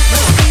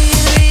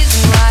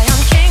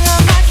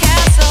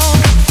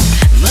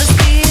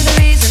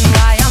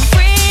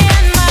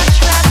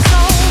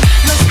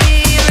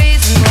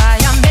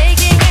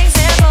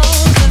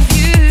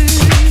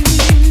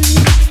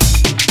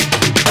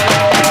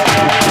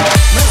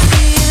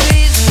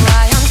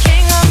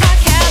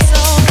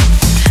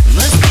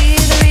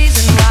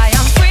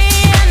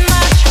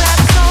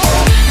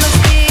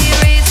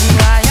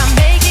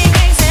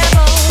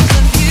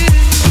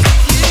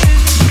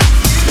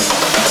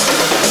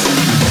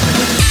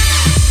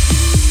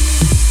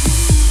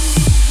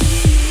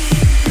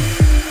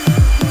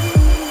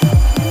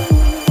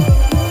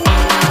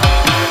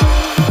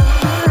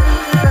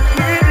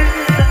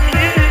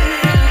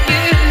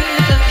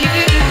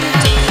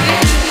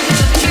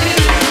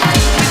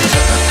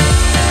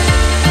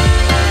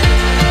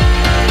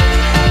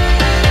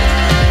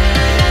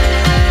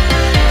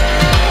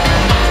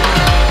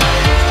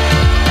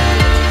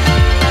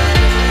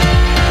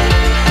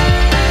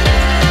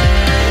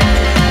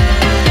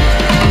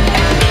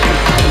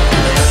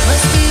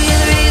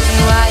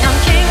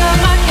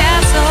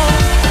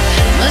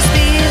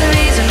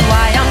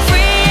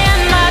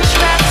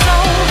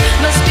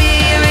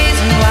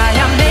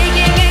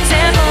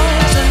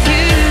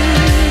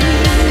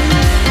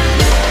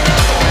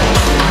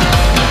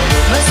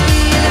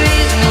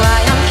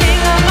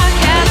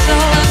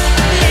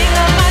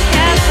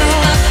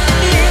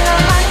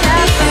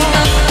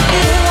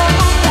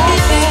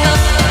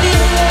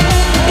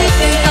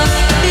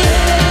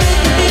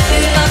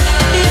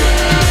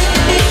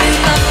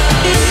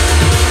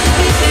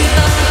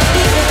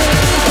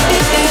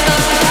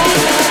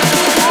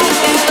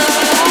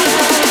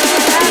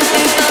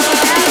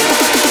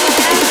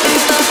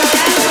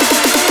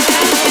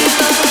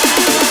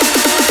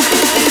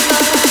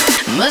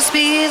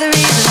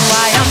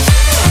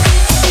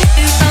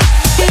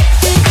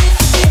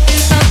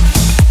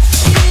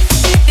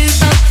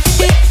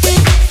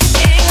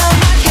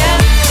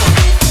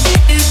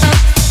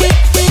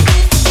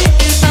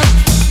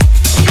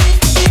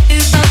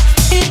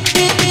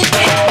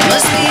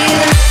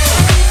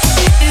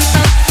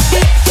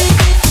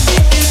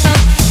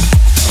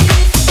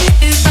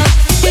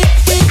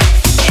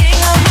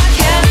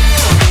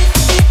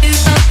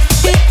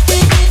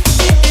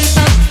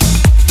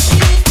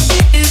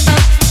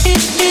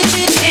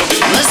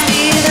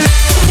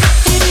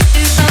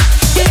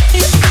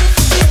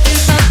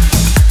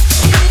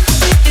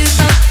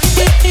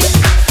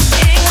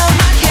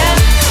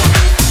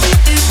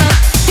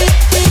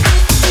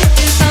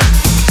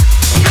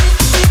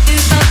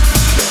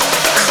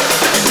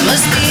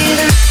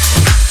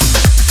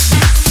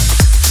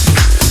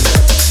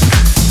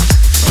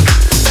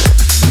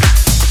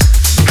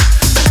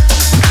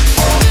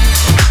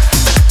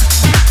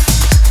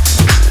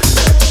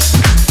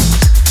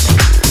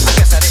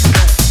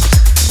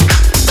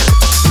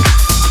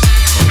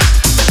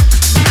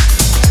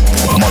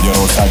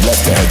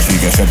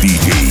legtehetségesebb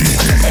DJ-i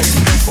egy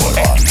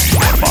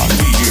műsorban.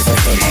 DJ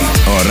Factory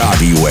a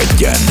Rádió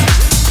 1-en.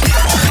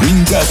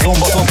 Minden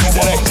szombaton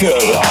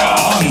 11-kől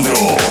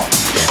Andro.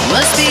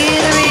 Must be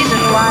the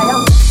reason why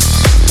I'm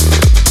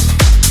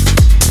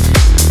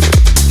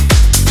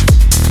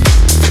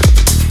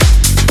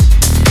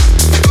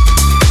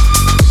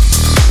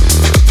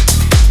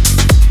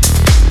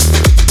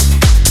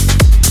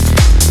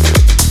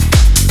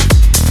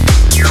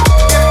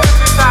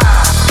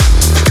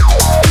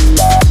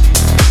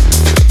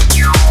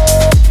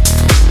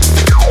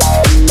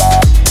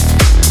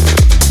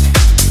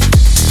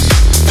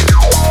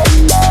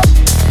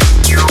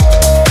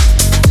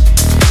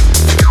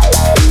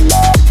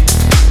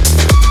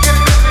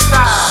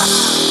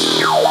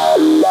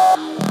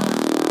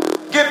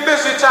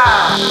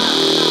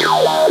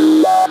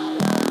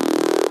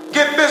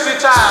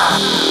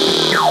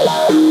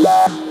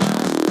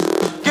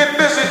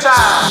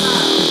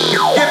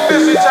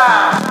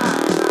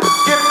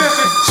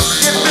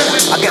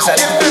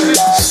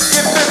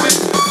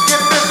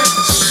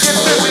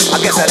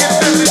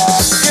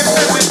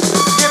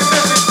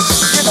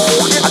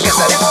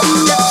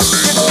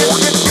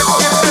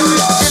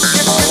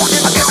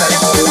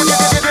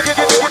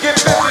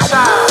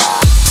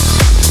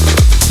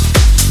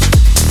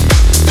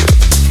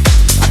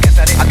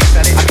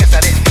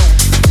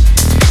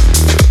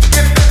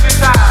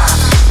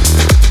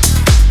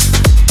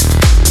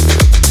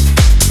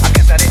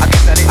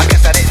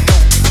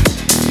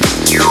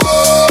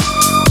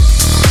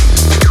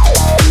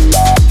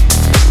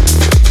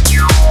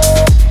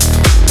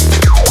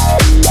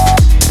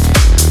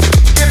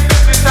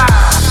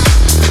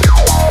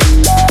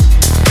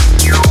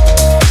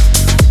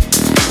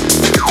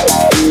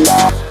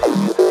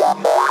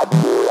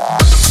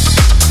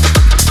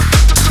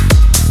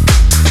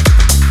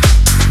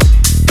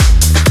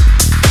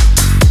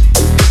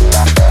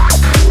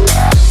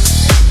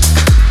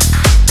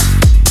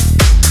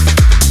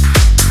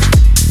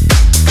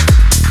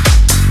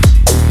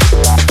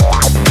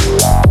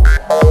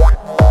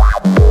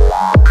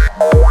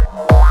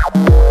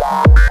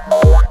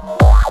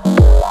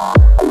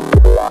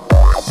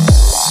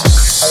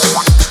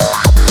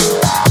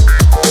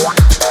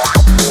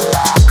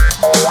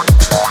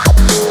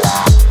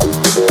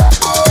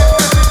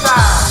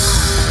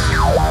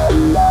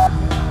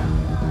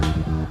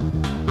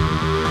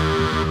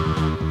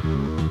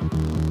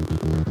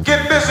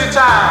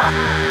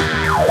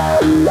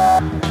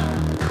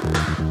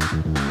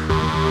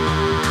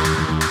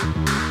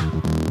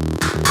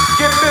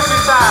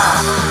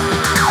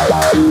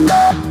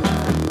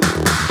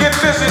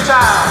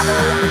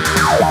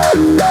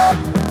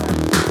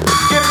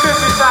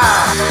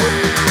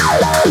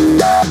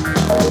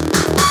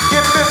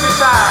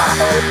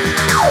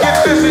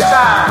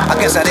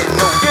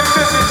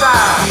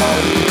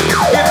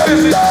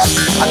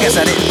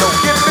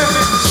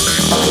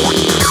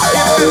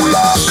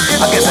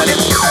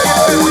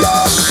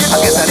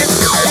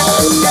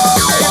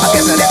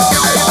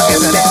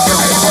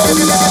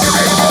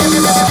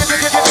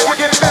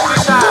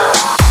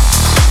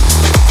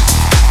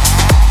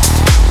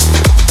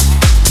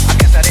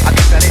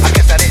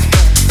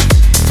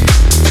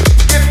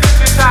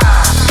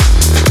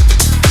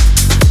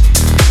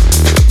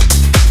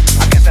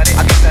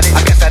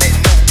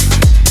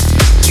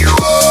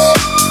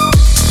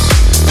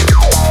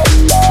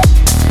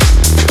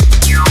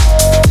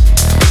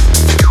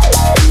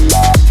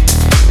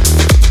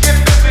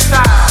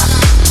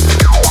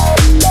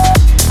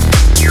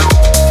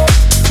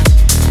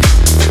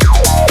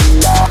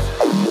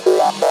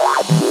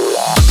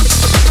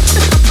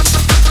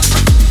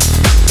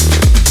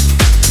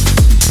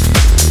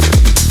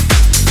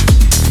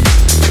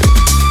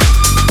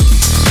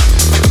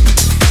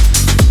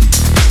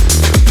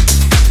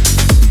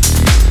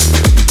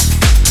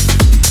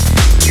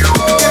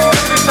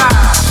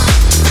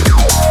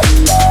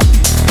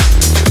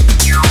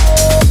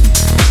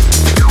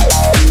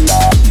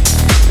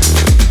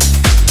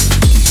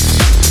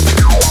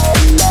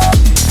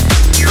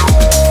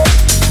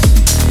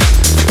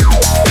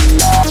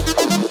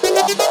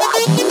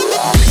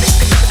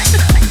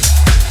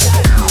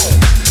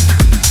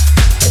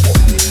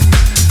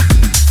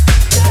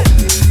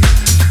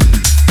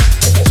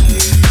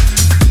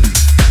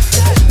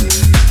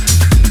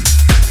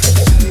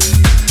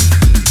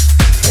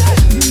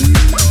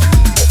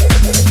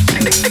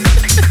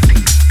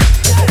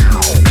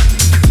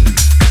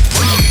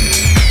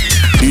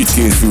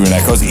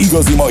Az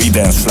igazi mai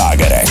dance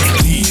slágerek.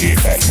 DJ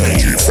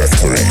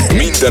Factory.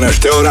 Minden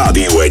este a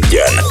Rádió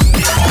 1-en.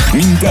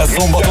 Minden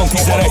szombaton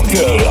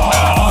 11-kől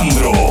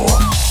Andro.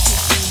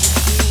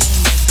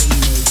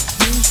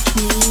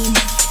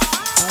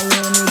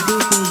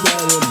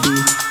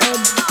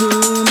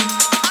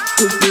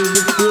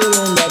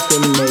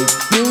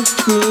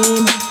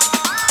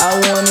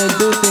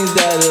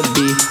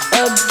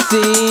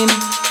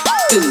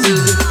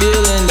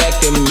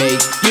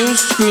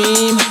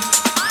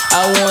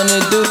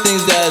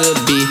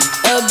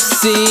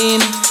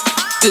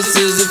 This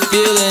is a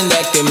feeling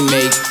that can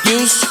make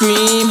you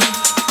scream.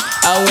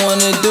 I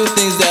wanna do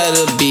things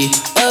that'll be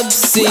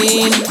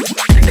obscene.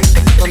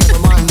 Don't never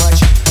mind much.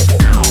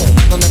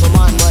 Don't never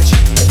mind much.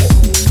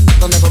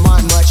 Don't never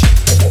mind much.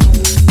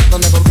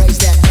 Don't never raise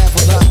that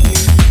level up.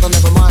 Don't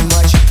never mind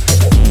much.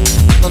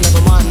 Don't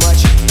never mind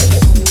much.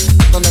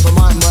 Don't never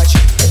mind much.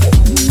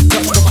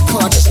 Touch what my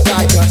conscious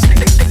guy does.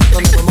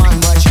 Don't never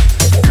mind much.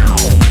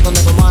 Don't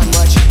never mind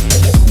much.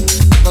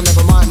 Don't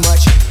never mind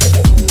much.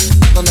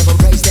 Don't never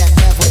raise that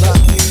level up.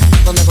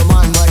 Don't never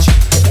mind much.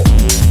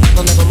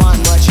 Don't never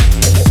mind much.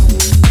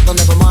 Don't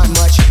never mind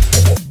much.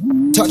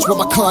 Touch what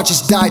my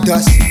conscious die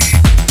does.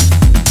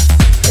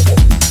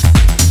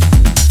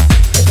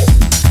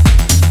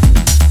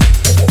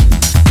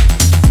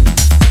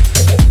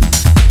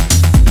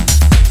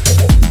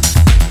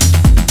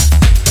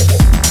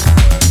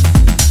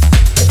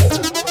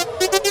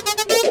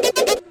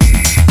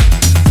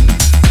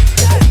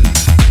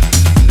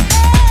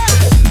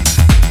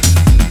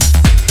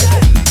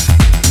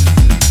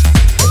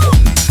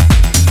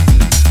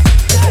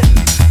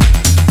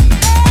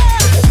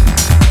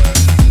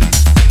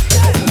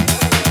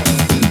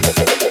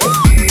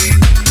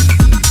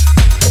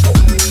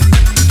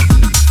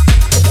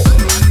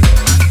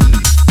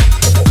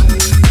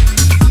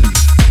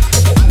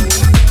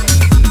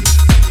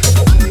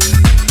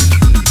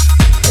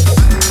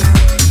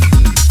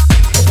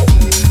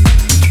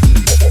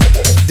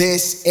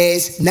 This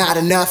is not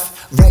enough.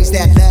 Raise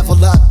that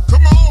level up.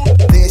 Come on.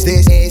 This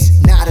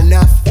is not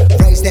enough.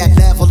 Raise that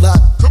level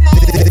up. Come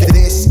on.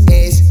 This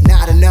is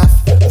not enough.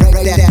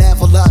 Raise that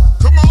level up.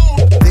 Come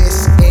on.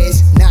 This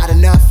is not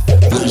enough.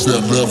 Raise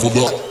that level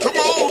up. Come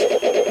on.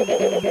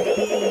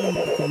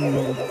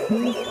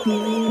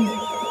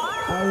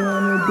 I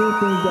wanna do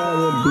things that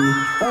will be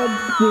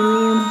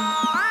obscene.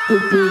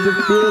 This is a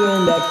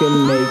feeling that can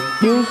make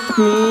you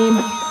scream.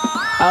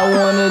 I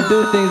wanna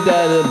do things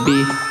that'll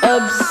be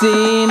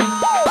obscene.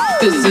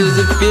 This is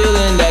a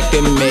feeling that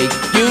can make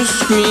you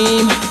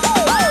scream.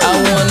 I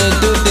wanna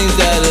do things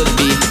that'll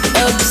be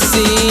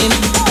obscene.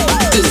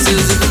 This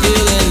is a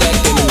feeling that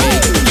can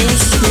make you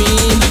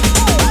scream.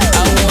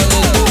 I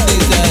wanna do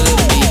things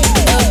that'll be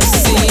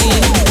obscene.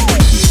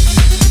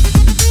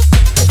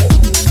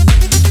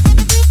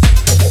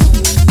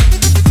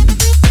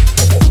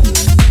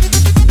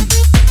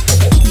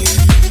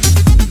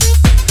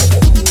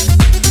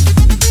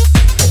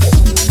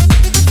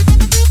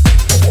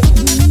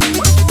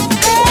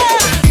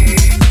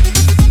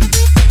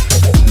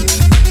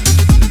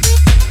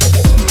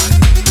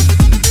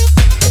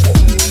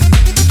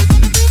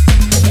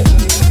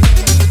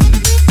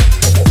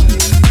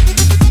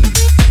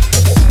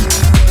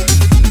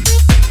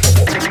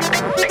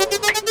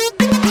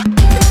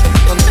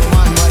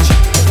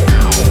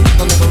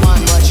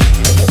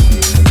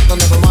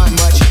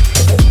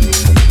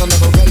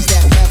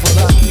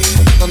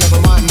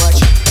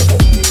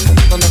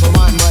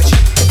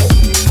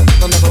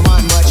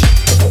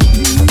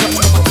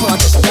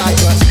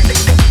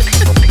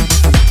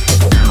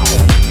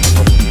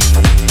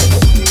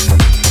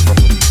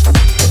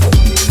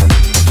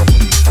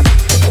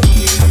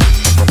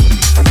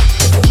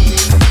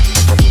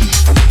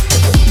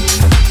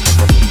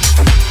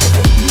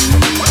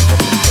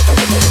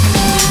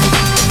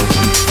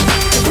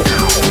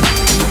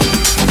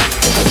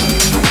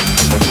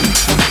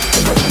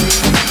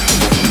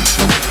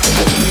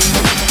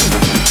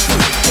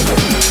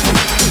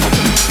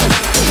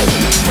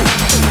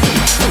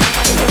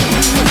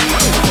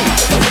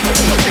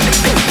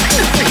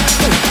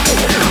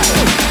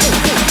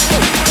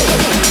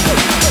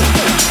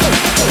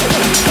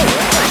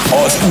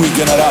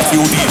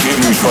 generáció DJ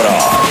műsora.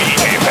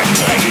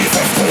 DJ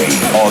Factory.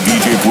 A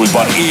DJ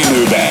pultban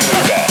élőben.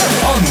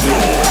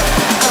 Andro.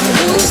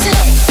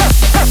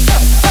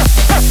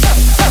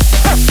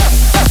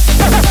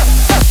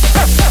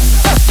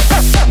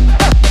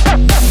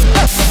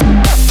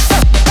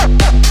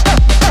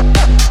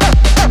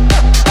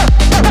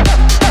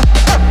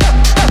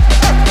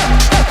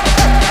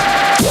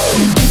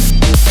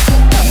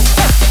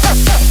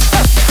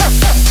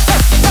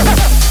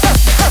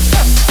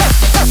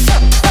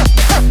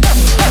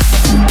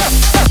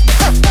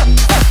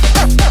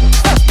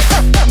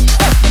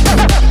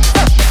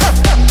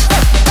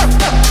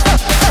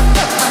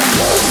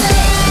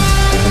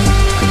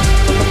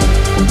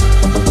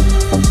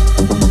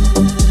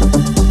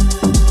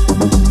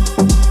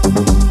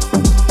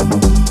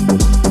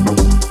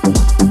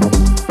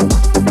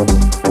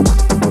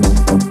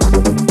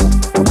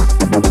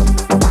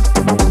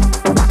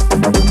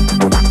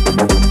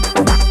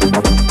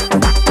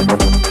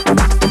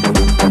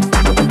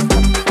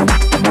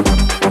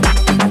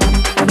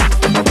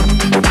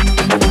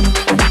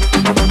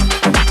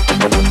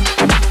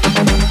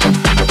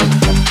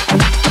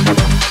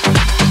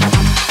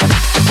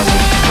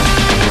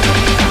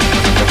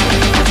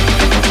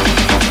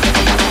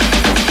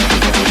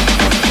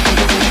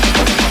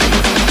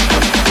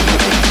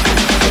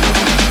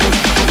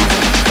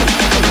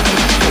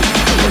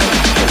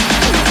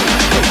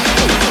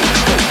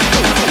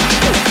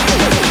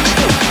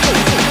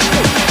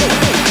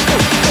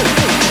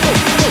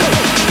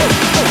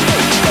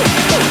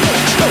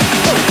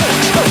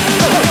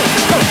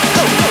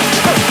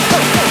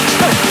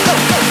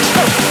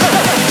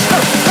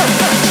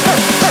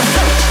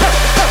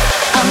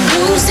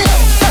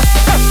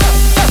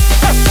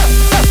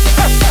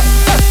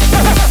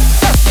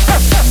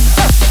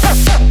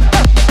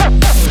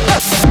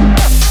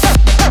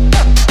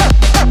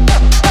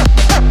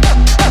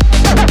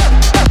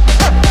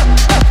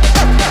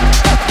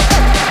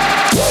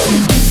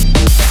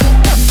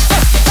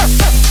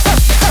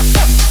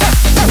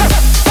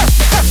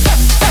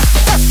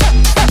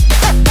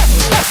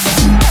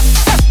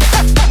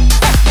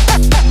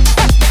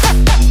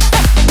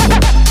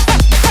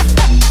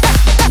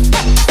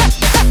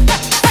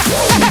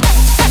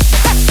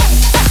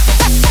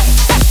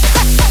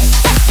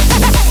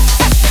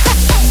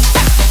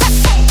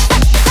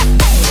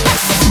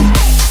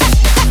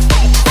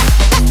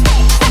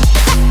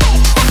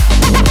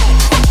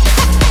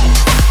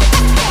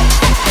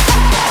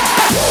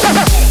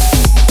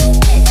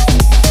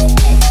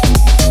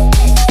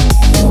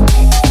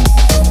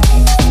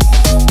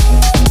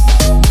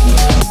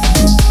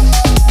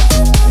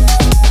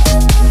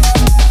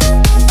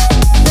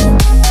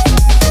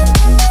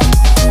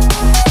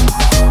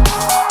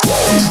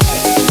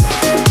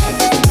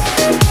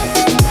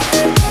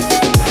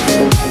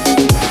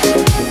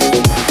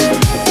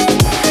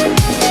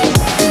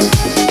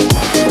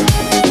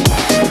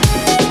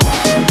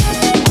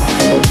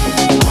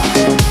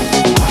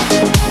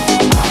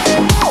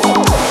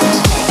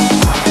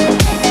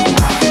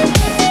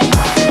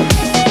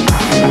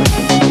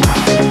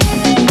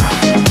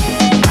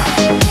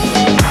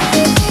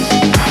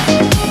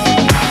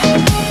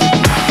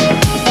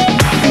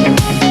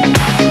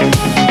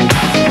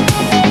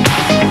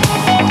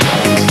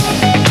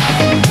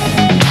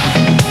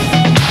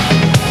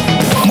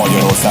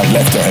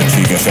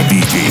 legélesebb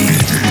DJ.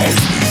 Ez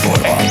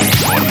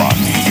műsorban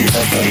DJ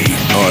Factory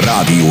a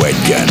Rádió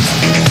 1-en.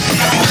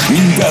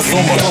 Minden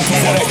szombaton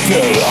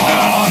 11-től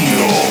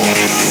Andro.